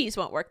peepees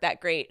won't work that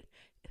great.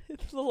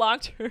 The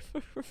long-term.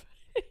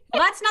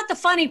 Well, that's not the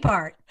funny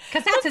part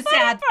because that's a funny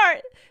sad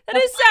part. That the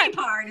is funny sad.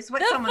 part is what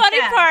The someone funny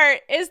said. part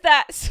is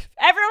that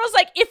everyone was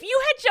like, if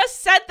you had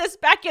just said this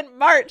back in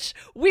March,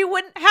 we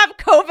wouldn't have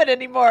COVID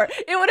anymore.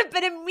 It would have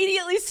been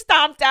immediately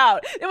stomped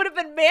out. It would have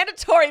been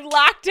mandatory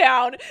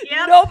lockdown.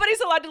 Yep. Nobody's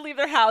allowed to leave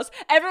their house.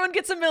 Everyone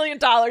gets $1 million.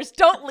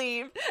 Don't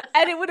leave.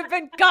 And it would have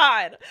been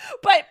gone.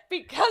 But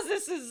because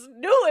this is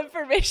new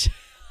information,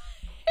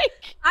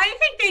 I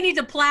think they need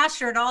to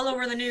plaster it all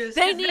over the news.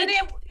 They 'cause then need-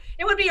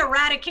 it would be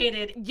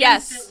eradicated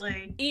Yes.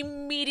 instantly.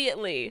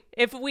 immediately,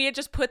 if we had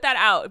just put that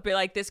out, it'd be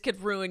like, this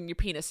could ruin your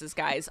penises,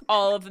 guys.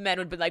 All of the men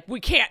would be like, we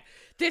can't.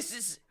 This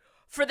is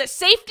for the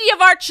safety of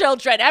our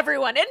children,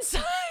 everyone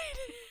inside.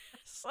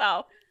 So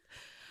Oh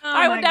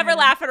I my would never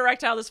goodness. laugh at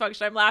erectile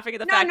dysfunction. I'm laughing at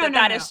the fact that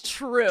that is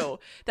true.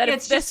 That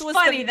It's if this just was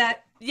funny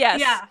that yes,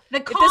 yeah, the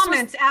this was-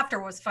 comments after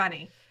was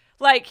funny.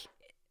 like,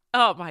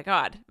 oh my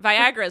God,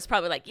 Viagra is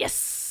probably like,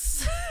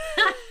 yes,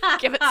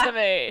 give it to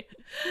me.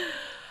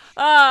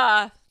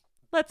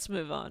 Let's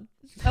move on.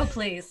 Oh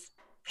please.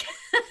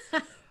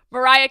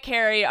 Mariah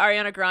Carey,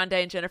 Ariana Grande,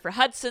 and Jennifer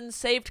Hudson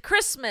saved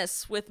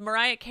Christmas with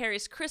Mariah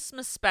Carey's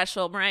Christmas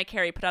special. Mariah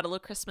Carey put out a little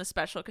Christmas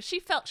special because she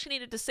felt she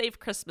needed to save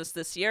Christmas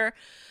this year.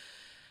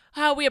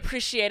 We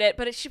appreciate it,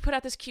 but she put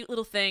out this cute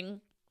little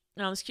thing,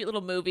 this cute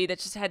little movie that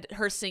just had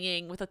her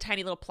singing with a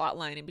tiny little plot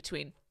line in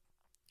between.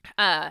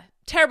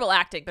 Terrible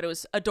acting, but it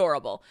was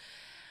adorable.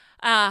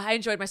 I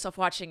enjoyed myself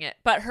watching it.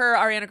 But her,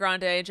 Ariana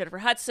Grande, and Jennifer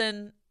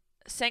Hudson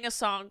sang a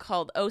song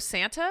called "Oh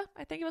Santa,"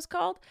 I think it was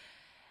called.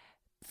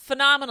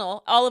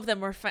 Phenomenal. All of them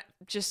were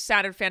just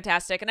sounded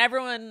fantastic, and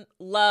everyone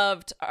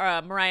loved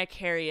Mariah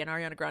Carey and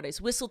Ariana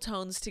Grande's whistle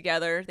tones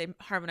together. They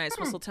harmonized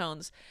whistle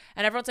tones,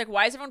 and everyone's like,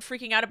 "Why is everyone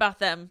freaking out about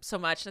them so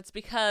much?" And it's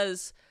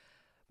because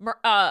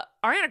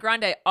Ariana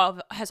Grande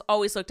has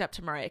always looked up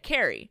to Mariah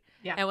Carey,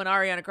 Yeah. and when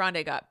Ariana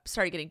Grande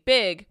started getting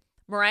big,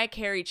 Mariah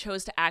Carey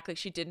chose to act like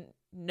she didn't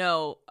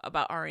know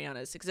about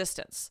Ariana's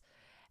existence,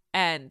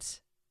 and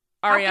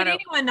How Ariana. could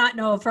anyone not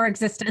know of her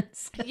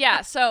existence?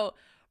 Yeah, so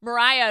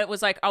Mariah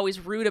was like always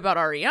rude about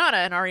Ariana,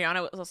 and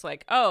Ariana was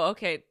like, "Oh,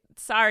 okay,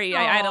 sorry,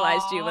 I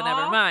idolized you, but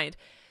never Aw. mind."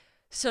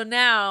 So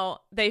now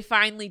they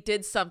finally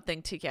did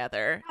something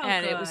together, Oh,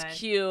 and it was good.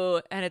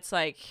 cute, and it's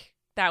like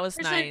that was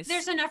nice.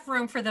 There's enough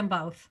room for them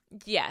both.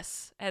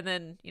 Yes, and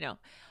then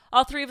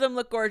all three of them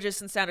looked gorgeous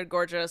and sounded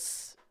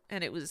gorgeous,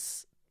 and it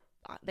was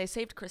they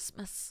saved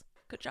Christmas.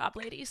 Good job,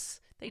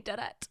 ladies. They did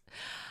it.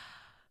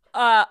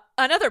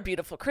 Another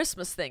beautiful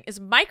Christmas thing is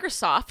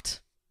Microsoft,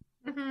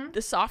 Mm-hmm.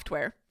 the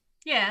software,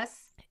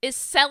 Yes. is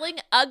selling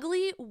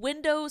ugly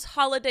Windows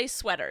holiday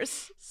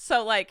sweaters.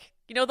 So, like,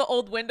 the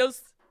old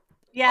Windows.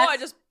 Yes. Oh, I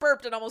just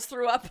burped and almost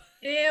threw up.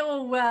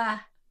 Ew.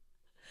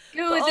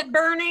 Ooh, is it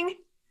burning?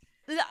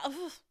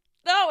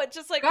 No, it's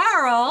just like.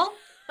 Girl.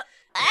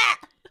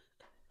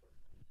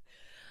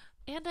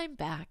 And I'm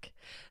back.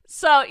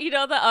 So,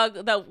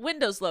 the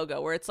Windows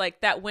logo where it's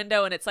like that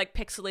window and it's like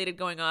pixelated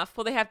going off.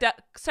 Well, they have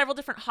several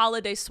different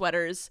holiday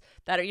sweaters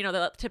that are,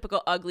 the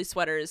typical ugly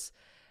sweaters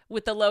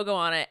with the logo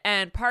on it.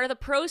 And part of the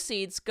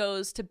proceeds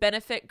goes to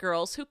benefit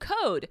girls who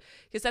code,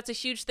 because that's a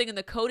huge thing in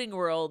the coding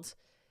world,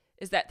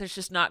 is that there's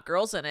just not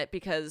girls in it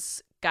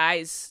because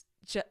guys.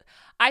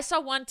 I saw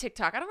one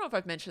TikTok. I don't know if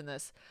I've mentioned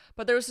this,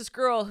 but there was this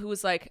girl who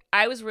was like,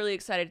 I was really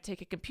excited to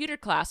take a computer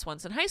class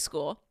once in high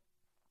school,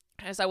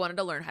 as I wanted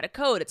to learn how to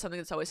code. It's something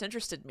that's always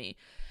interested me.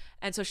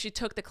 And so she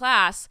took the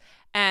class,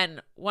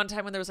 and one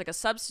time when there was like a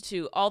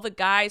substitute, all the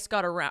guys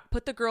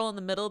put the girl in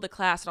the middle of the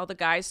class, and all the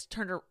guys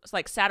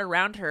sat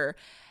around her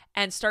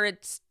and started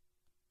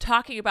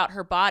talking about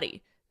her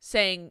body,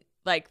 saying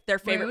like their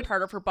favorite Rude.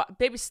 part of her body.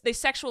 They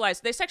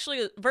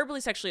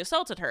verbally sexually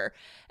assaulted her.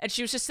 And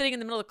she was just sitting in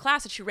the middle of the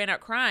class, and she ran out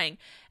crying,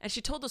 and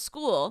she told the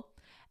school.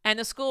 And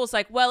the school was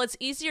like, well, it's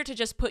easier to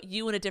just put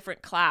you in a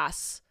different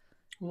class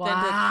than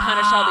to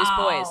punish all these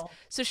boys.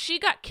 So she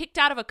got kicked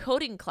out of a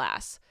coding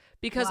class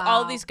because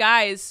all these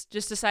guys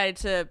just decided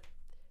to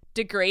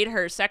degrade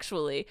her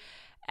sexually.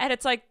 And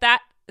it's like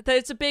that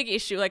it's a big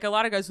issue. Like a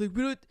lot of guys are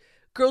like,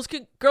 girls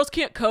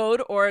can't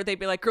code, or they'd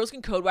be like, girls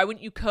can code. Why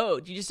wouldn't you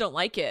code? You just don't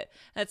like it.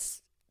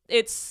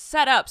 It's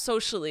set up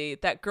socially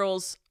that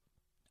girls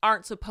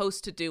aren't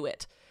supposed to do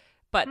it,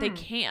 but they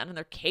can, and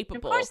they're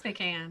capable. Of course they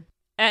can.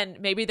 And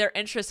maybe their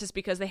interest is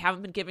because they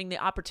haven't been given the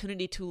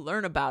opportunity to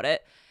learn about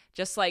it.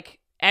 Just like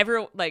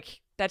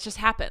that just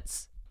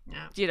happens,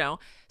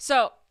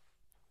 So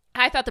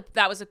I thought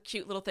that was a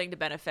cute little thing to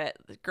benefit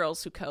the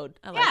girls who code.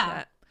 I like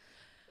that.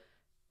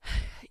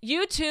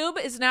 YouTube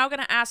is now going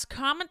to ask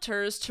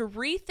commenters to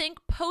rethink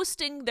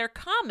posting their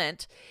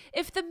comment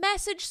if the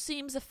message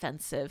seems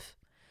offensive.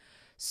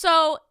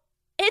 So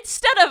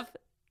instead of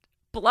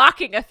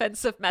blocking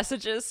offensive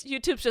messages,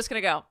 YouTube's just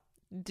going to go,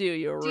 Do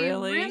you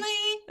really?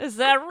 Is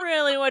that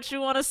really what you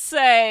want to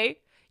say?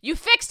 You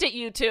fixed it,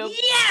 YouTube.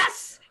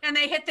 Yes! And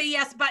they hit the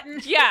yes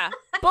button. Yeah.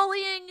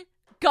 Bullying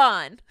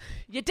gone.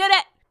 You did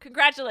it.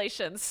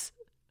 Congratulations.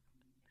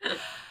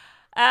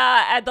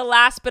 And the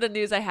last bit of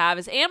news I have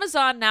is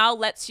Amazon now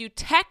lets you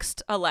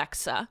text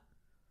Alexa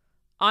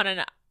on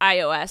an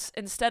iOS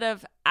instead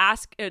of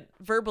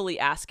verbally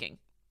asking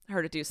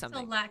her to do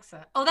something.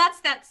 Alexa. Oh,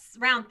 that's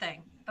round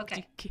thing.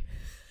 Okay.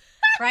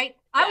 Right?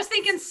 I was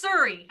thinking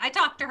Siri. I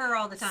talk to her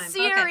all the time.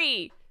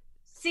 Siri.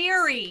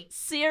 Okay.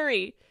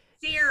 Siri.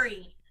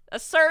 A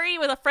Surrey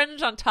with a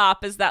fringe on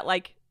top, is that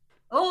like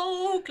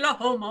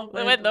Oklahoma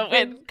when the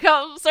wind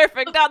comes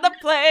surfing down the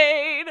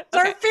plain?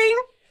 Surfing?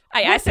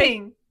 Okay. I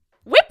say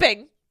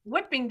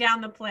whipping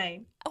down the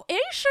plain. Oh, are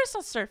you sure it's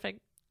not surfing?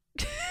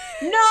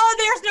 No,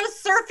 there's no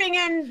surfing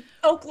in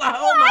Oklahoma.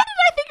 Why did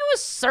I think it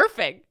was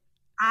surfing?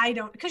 I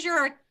don't, because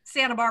you're a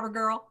Santa Barbara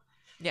girl.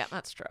 Yeah,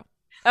 that's true.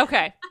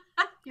 Okay.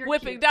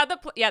 Whipping down the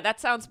yeah, that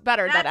sounds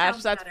better.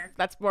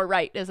 That's more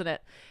right, isn't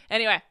it?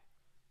 Anyway,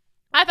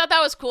 I thought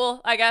that was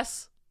cool, I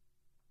guess.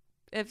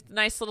 If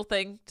nice little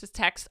thing to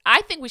text.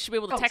 I think we should be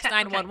able to text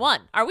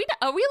 911. Okay. Are we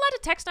allowed to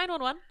text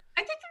 911?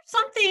 I think there's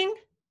something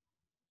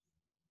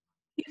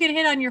you can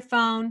hit on your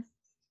phone.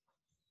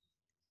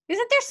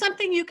 Isn't there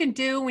something you can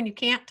do when you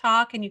can't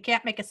talk and you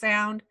can't make a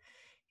sound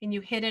and you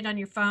hit it on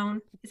your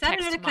phone? Is that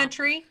in a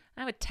country?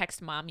 I would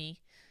text mommy.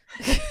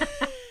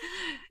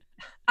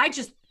 I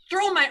just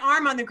throw my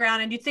arm on the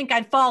ground and you'd think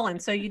I'd fallen,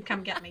 so you'd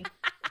come get me.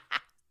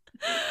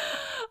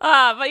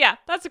 But yeah,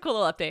 that's a cool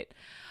little update.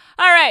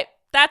 All right.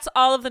 That's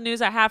all of the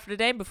news I have for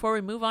today. Before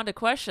we move on to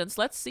questions,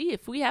 let's see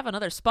if we have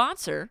another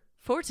sponsor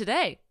for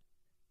today.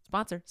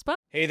 Sponsor.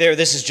 Hey there,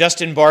 this is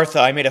Justin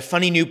Bartha. I made a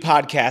funny new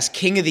podcast,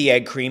 King of the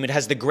Egg Cream. It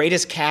has the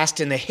greatest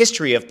cast in the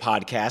history of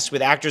podcasts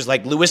with actors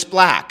like Louis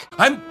Black.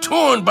 I'm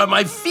torn by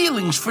my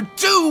feelings for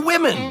two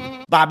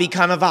women. Bobby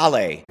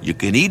Cannavale. You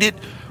can eat it,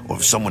 or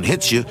if someone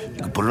hits you,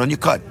 you can put it on your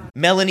cut.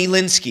 Melanie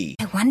Linsky.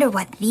 I wonder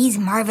what these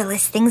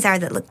marvelous things are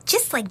that look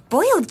just like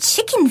boiled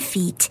chicken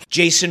feet.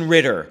 Jason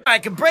Ritter. I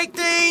can break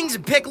things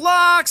and pick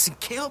locks and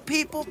kill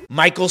people.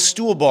 Michael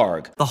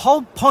Stuhlbarg. The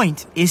whole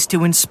point is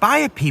to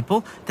inspire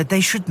people that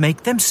they should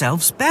make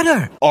themselves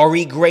better.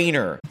 Ari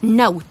Grainer.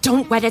 No,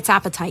 don't whet its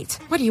appetite.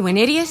 What are you, an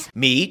idiot?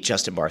 Me,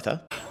 Justin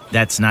Bartha.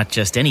 That's not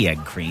just any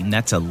egg cream,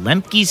 that's a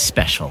Lemke's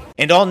special.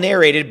 And all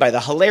narrated by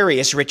the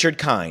hilarious Richard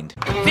Kind.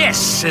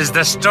 This is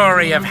the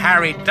story of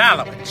Harry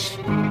Dalowitz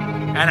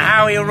and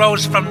how he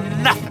rose from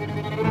nothing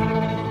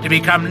to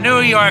become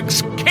New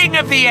York's King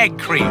of the Egg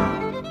Cream.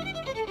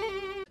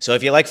 So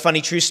if you like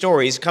funny true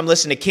stories, come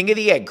listen to King of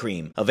the Egg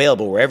Cream,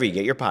 available wherever you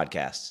get your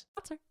podcasts.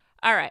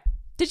 All right.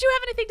 Did you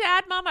have anything to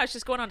add, Mama? I was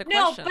just going on to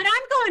questions. No, but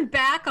I'm going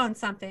back on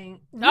something.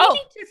 No. We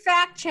need to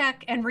fact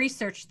check and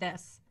research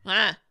this.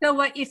 So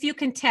what if you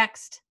can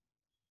text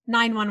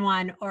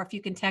 911 or if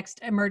you can text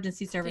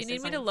emergency services? Do you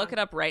need me to look it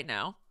up right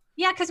now?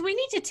 Yeah, because we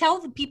need to tell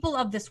the people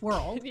of this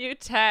world. Can you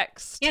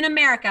text in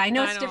America? I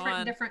know it's different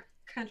in different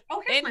countries.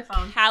 Oh, here's my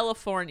phone.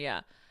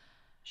 California.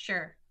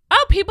 Sure.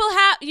 Oh,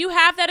 you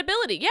have that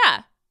ability.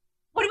 Yeah.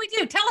 What do we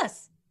do? Tell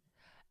us.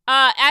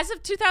 As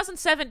of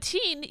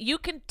 2017, you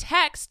can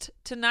text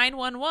to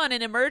 911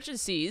 in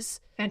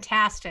emergencies.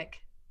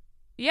 Fantastic.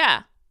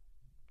 Yeah.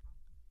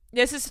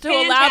 This is to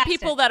allow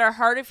people that are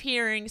hard of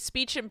hearing,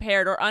 speech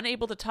impaired, or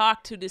unable to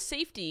talk to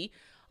safety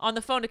on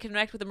the phone to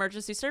connect with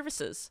emergency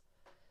services.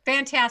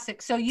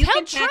 Fantastic. So you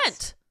can text.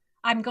 Trent.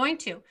 I'm going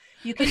to.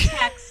 You can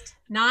text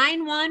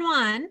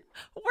 911.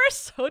 We're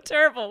so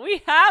terrible.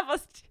 We have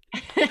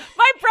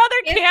my brother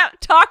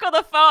can't talk on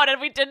the phone, and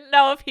we didn't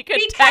know if he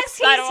could text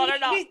 911 or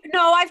not.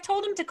 No, I've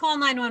told him to call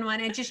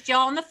 911 and just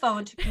yell on the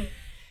phone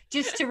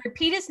just to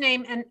repeat his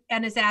name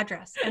and his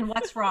address and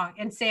what's wrong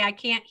and say, I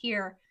can't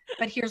hear,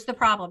 but here's the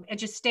problem, and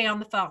just stay on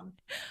the phone.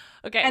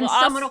 Okay. And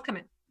someone will come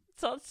in.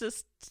 So it's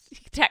just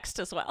text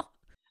as well.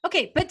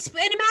 Okay, and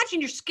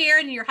imagine you're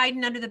scared and you're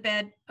hiding under the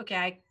bed.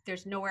 Okay,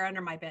 there's nowhere under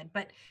my bed,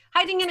 but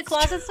hiding in a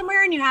closet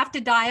somewhere and you have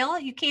to dial.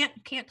 You can't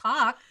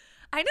talk.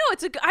 I know I'm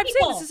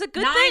saying this is a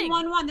good thing.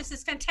 911. This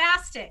is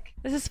fantastic.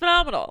 This is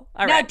phenomenal.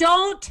 All now right.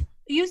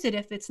 use it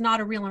if it's not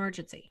a real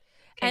emergency.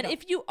 Okay, And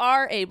if you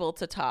are able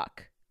to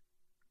talk,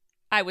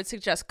 I would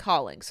suggest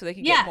calling so they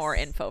can get more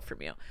info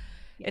from you.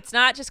 Yeah. It's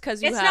not just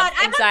because you have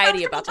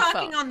anxiety about the phone.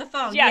 talking on the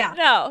phone. Yeah,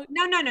 no.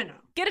 No.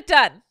 Get it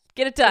done.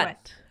 Get it done.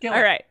 Do it.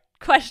 All right.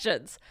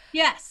 Questions.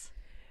 Yes.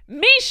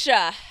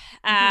 Misha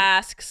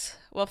asks,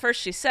 well, first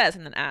she says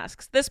and then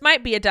asks, this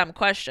might be a dumb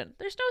question.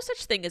 There's no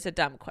such thing as a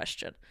dumb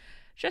question,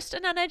 just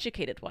an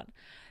uneducated one.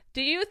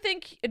 Do you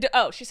think,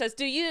 she says,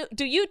 do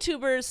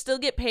YouTubers still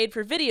get paid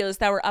for videos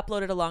that were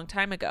uploaded a long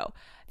time ago?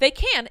 They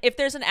can. If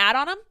there's an ad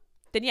on them,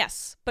 then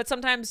yes. But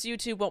sometimes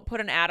YouTube won't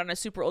put an ad on a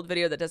super old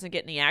video that doesn't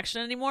get any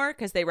action anymore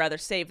because they rather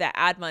save that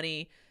ad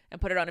money and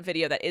put it on a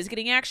video that is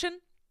getting action.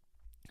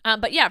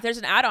 But yeah, if there's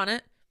an ad on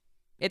it,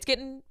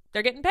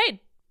 they're getting paid.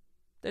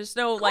 There's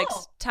no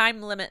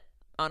time limit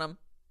on them.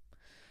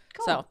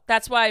 Cool. So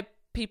that's why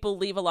people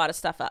leave a lot of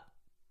stuff up.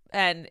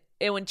 And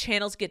when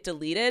channels get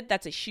deleted,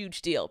 that's a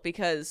huge deal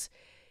because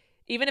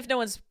even if no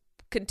one's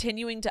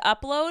continuing to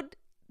upload,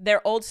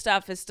 their old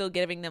stuff is still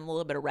giving them a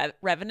little bit of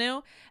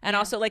revenue. And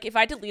also, like, if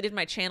I deleted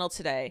my channel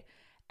today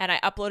and I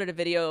uploaded a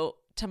video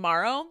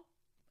tomorrow,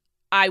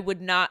 I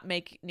would not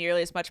make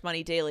nearly as much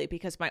money daily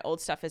because my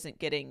old stuff isn't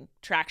getting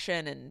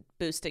traction and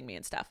boosting me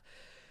and stuff.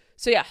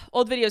 So yeah,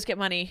 old videos get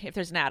money if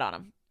there's an ad on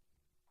them.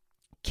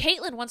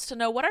 Caitlin wants to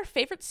know what our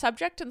favorite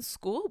subject in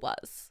school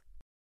was.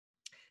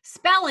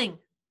 Spelling.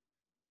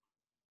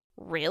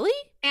 Really?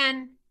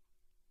 And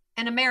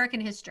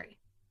American history.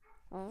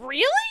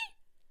 Really?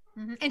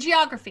 Mm-hmm. And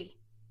geography.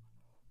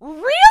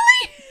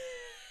 Really?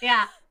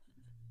 Yeah.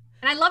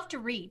 And I love to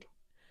read.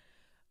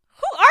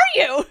 Who are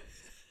you?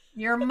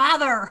 Your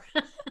mother.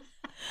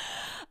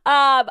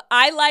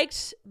 I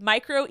liked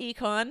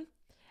microecon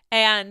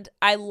and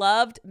I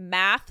loved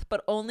math,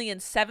 but only in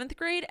 7th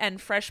grade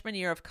and freshman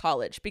year of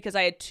college because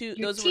I had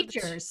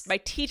my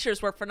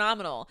teachers were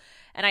phenomenal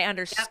and I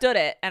understood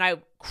it and I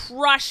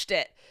crushed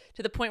it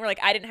to the point where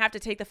like I didn't have to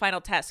take the final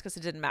test because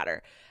it didn't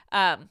matter.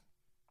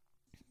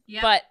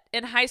 But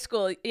in high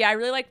school, I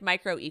really liked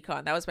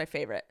microecon. That was my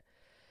favorite.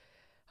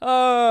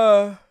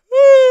 Because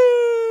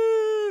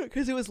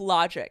it was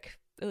logic.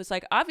 It was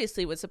like,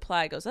 obviously, when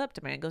supply goes up,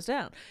 demand goes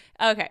down.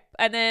 Okay.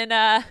 And then,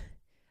 I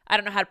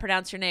don't know how to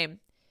pronounce your name.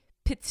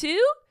 Pitu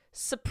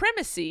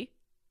Supremacy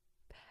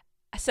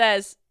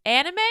says,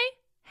 anime?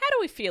 How do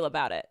we feel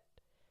about it?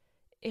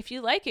 If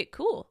you like it,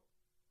 cool.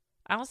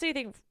 I don't see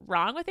anything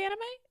wrong with anime.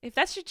 If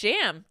that's your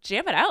jam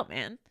it out,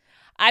 man.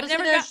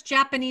 There's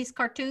Japanese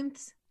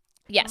cartoons?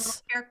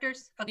 Yes.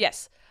 Characters? Okay.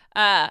 Yes.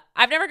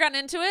 I've never gotten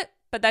into it,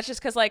 but that's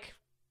just because, like,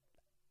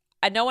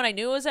 no one I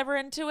knew was ever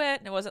into it,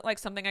 and it wasn't, like,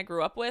 something I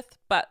grew up with.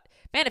 But,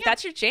 man, if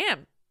that's your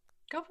jam.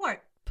 Go for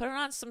it. Put it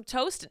on some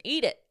toast and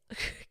eat it.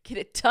 Get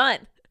it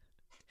done.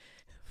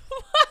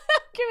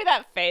 Give me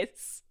that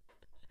face.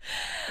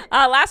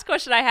 Last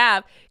question I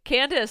have.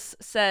 Candace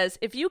says,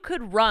 if you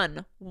could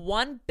run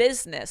one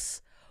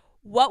business,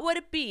 what would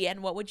it be,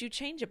 and what would you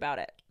change about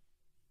it?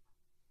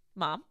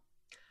 Mom?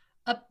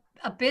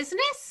 A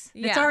business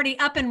that's already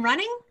up and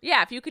running?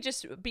 Yeah, if you could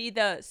just be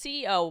the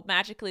CEO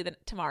magically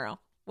tomorrow,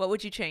 what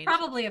would you change?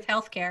 Probably of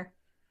healthcare.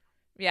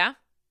 Yeah?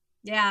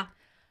 Yeah.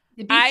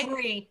 It'd be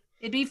free.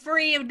 It'd be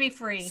free. It would be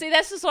free. See,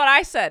 this is what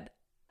I said.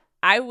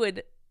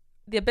 The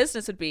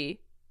business would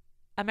be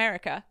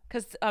America.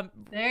 Because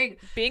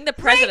being the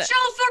president.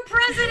 Rachel for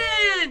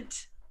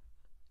president!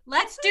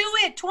 Let's do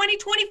it.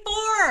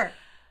 2024.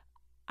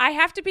 I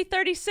have to be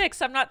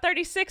 36. I'm not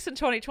 36 in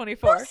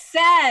 2024. Who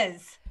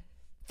says?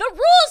 The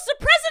rules of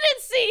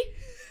presidency.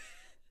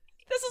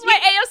 This is why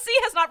AOC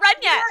has not run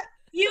yet.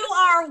 You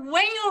are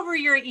way over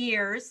your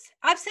ears.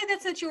 I've said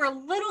that since you were a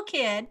little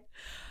kid.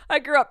 I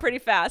grew up pretty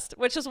fast,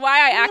 which is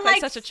why I act like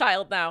such a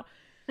child now.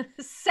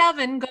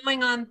 7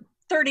 going on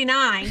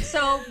 39.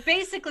 So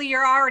basically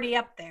you're already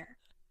up there.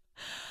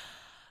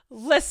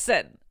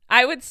 Listen,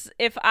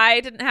 if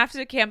I didn't have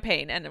to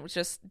campaign and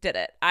just did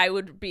it, I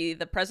would be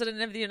the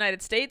president of the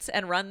United States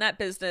and run that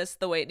business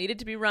the way it needed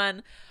to be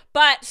run.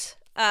 But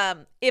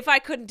if I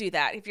couldn't do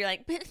that, if you're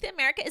like, but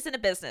America isn't a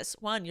business,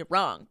 one, you're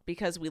wrong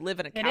because we live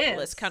in a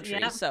capitalist country,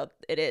 so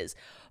it is.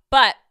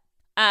 But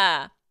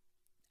I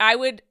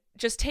would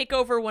just take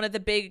over one of the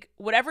big,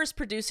 whatever's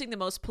producing the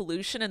most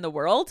pollution in the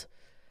world.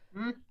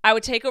 I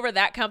would take over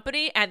that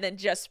company and then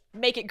just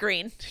make it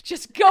green.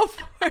 Just go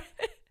for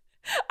it.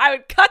 I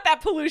would cut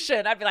that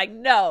pollution. I'd be like,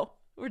 no,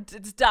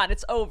 it's done.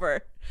 It's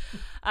over.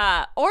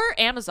 Or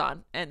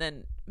Amazon, and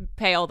then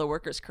pay all the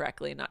workers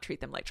correctly and not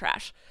treat them like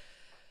trash.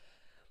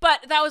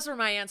 But those were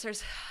my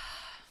answers.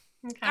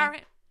 Okay. All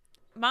right.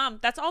 Mom,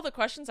 that's all the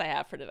questions I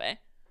have for today.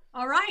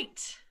 All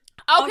right.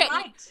 Okay. All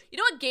right. You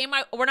know what game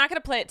we're not going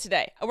to play it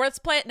today. Let's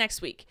play it next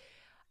week.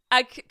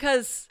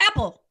 Because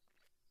Apple.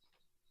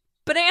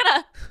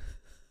 Banana.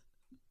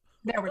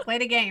 There, we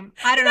played a game.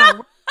 I don't know. I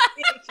was going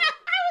to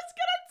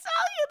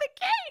tell you the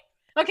game.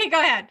 Okay,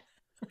 go ahead.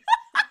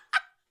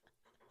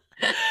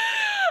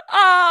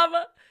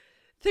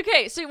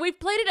 Okay, so we've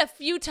played it a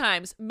few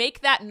times. Make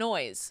that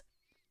noise.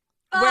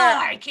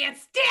 I can't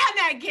stand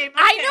that game. Okay.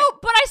 I know,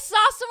 but I saw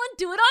someone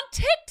do it on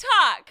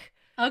TikTok.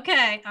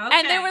 Okay.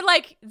 And they were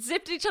like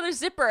zipped each other's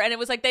zipper, and it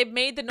was like they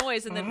made the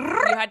noise, and then you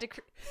had to. It's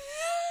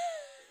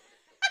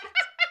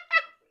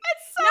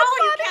so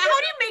funny. How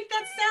do you make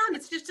that sound?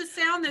 It's just a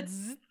sound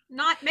that's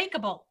not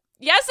makeable.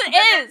 Yes, it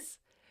is.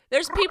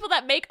 There's people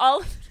that make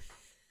all.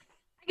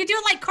 I could do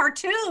it like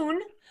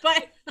cartoon,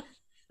 but.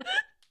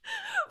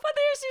 But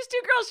there's these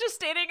two girls just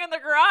standing in the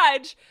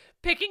garage,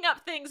 picking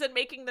up things and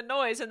making the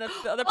noise, and the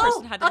other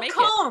person had to make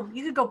comb. it.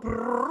 You could go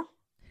brrr.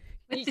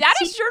 That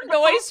is your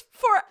noise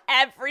for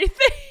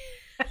everything.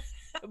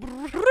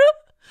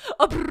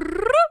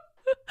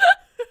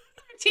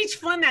 Teach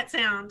Flynn that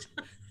sound.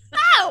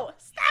 No,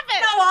 stop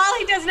it. No, all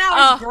he does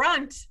now is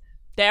grunt.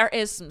 There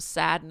is some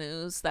sad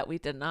news that we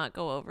did not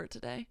go over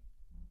today.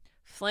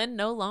 Flynn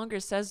no longer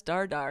says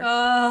dar dar.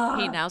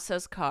 He now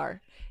says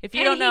car. If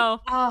you don't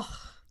know,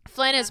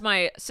 Flynn is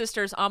my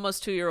sister's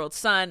almost 2-year-old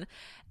son,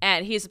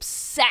 and he's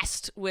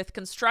obsessed with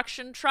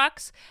construction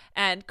trucks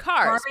and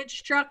cars.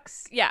 Garbage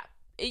trucks. Yeah.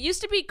 It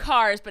used to be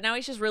cars, but now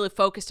he's just really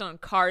focused on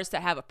cars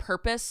that have a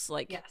purpose,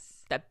 like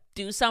that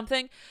do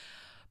something.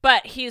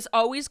 But he's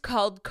always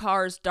called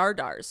cars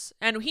dardars,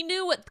 and he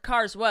knew what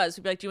cars was.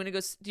 He'd be like, "Do you want to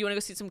go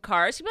see some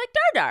cars?" He'd be like,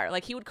 "Dardar."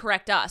 Like he would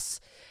correct us.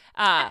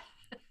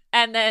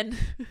 And then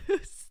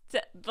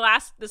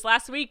this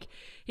last week,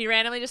 he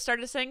randomly just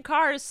started saying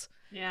cars.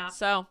 Yeah.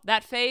 So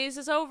that phase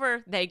is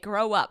over. They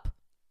grow up.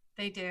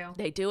 They do.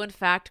 They do, in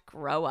fact,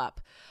 grow up.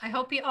 I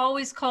hope he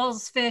always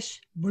calls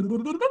fish.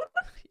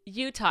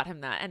 You taught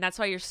him that, and that's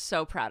why you're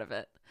so proud of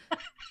it.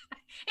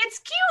 It's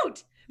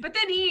cute. But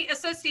then he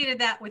associated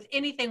that with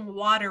anything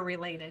water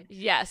related.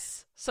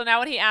 Yes. So now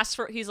when he asks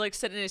for, he's like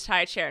sitting in his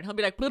high chair, and he'll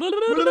be like, we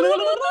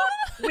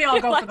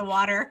all go for the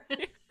water.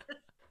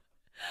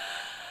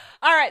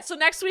 All right. So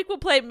next week we'll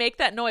play Make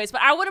That Noise,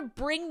 but I want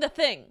to bring the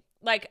thing.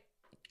 Like,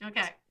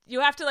 okay.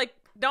 You have to like,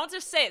 don't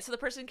just say it so the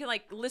person can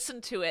like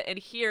listen to it and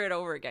hear it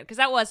over again. Because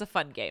that was a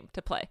fun game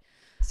to play.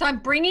 So I'm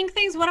bringing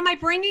things. What am I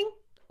bringing?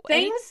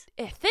 Things?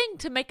 A thing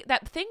to make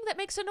that thing that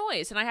makes a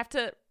noise, and I have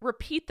to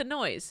repeat the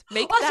noise. So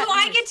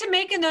I get to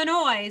make the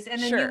noise,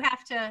 and then you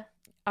have to.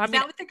 Is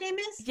that what the game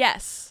is?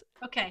 Yes.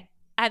 Okay.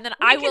 And then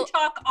I will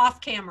talk off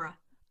camera.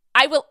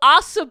 I will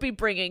also be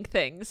bringing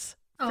things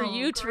for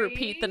you to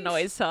repeat the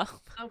noise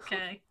of.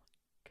 Okay.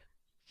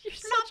 You're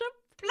such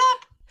a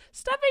plop.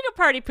 Stop being a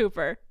party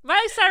pooper.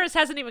 Miley Cyrus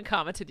hasn't even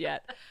commented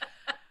yet.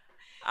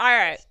 All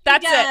right,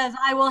 that's it.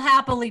 I will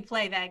happily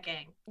play that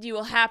game. You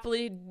will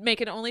happily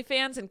make an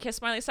OnlyFans and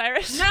kiss Miley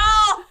Cyrus? No,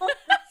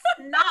 that's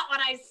not what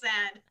I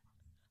said.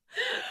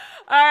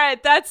 All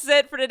right, that's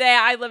it for today.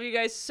 I love you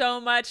guys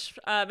so much.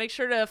 Make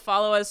sure to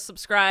follow us,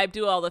 subscribe,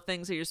 do all the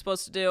things that you're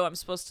supposed to do. I'm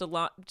supposed to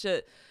launch.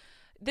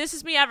 This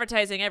is me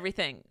advertising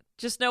everything.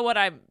 Just know what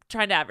I'm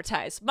trying to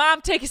advertise.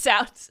 Mom, take us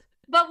out.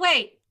 But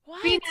wait,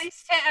 be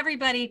nice to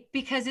everybody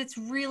because it's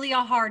really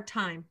a hard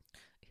time.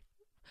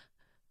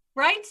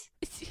 Right?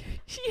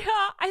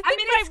 Yeah, I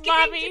think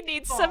my mommy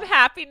needs some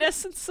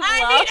happiness and some love.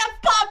 I need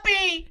a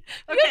puppy.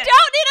 Okay. You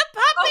don't need a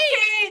puppy.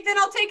 Okay, then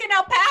I'll take an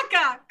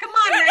alpaca. Come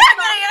on, You're not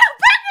getting an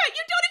alpaca.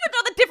 You don't even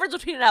know the difference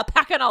between an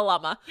alpaca and a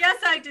llama. Yes,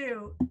 I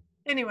do.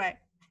 Anyway,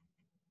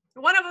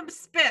 one of them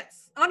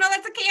spits. Oh no,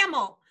 that's a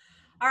camel.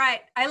 All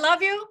right, I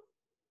love you.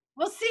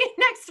 We'll see you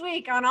next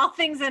week on All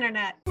Things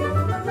Internet.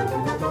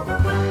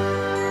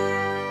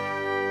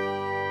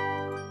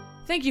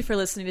 Thank you for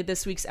listening to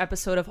this week's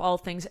episode of All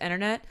Things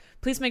Internet.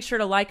 Please make sure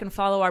to like and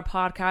follow our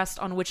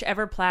podcast on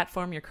whichever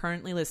platform you're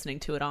currently listening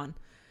to it on.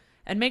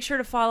 And make sure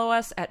to follow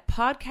us at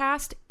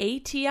Podcast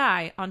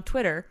ATI on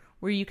Twitter,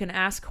 where you can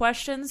ask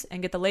questions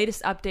and get the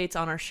latest updates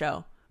on our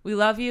show. We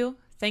love you.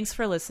 Thanks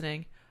for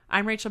listening.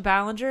 I'm Rachel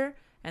Ballinger,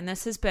 and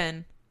this has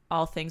been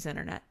All Things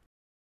Internet.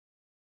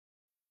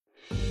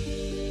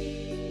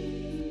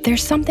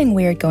 There's something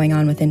weird going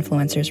on with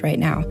influencers right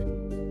now.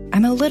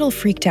 I'm a little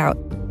freaked out.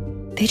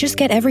 They just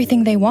get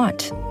everything they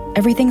want.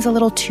 Everything's a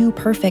little too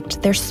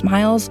perfect. Their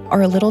smiles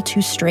are a little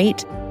too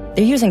straight.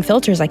 They're using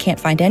filters I can't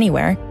find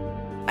anywhere.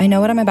 I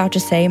know what I'm about to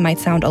say might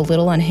sound a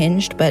little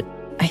unhinged, but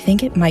I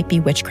think it might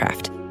be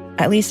witchcraft.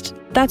 At least,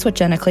 that's what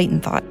Jenna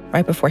Clayton thought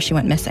right before she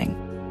went missing.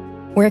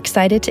 We're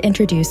excited to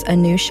introduce a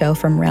new show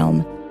from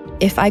Realm,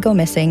 If I Go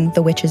Missing,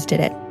 The Witches Did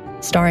It,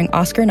 starring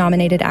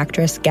Oscar-nominated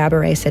actress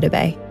Gabourey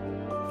Sidibe.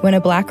 When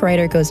a Black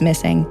writer goes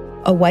missing,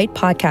 a white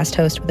podcast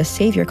host with a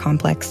savior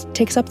complex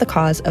takes up the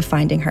cause of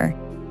finding her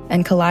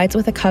and collides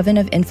with a coven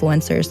of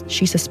influencers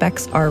she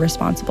suspects are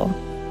responsible.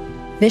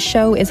 This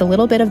show is a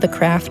little bit of The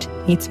Craft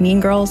meets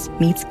Mean Girls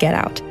meets Get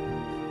Out.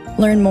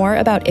 Learn more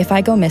about If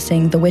I Go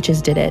Missing, The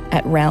Witches Did It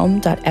at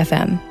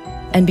realm.fm.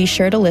 And be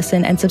sure to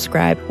listen and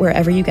subscribe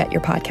wherever you get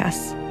your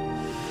podcasts.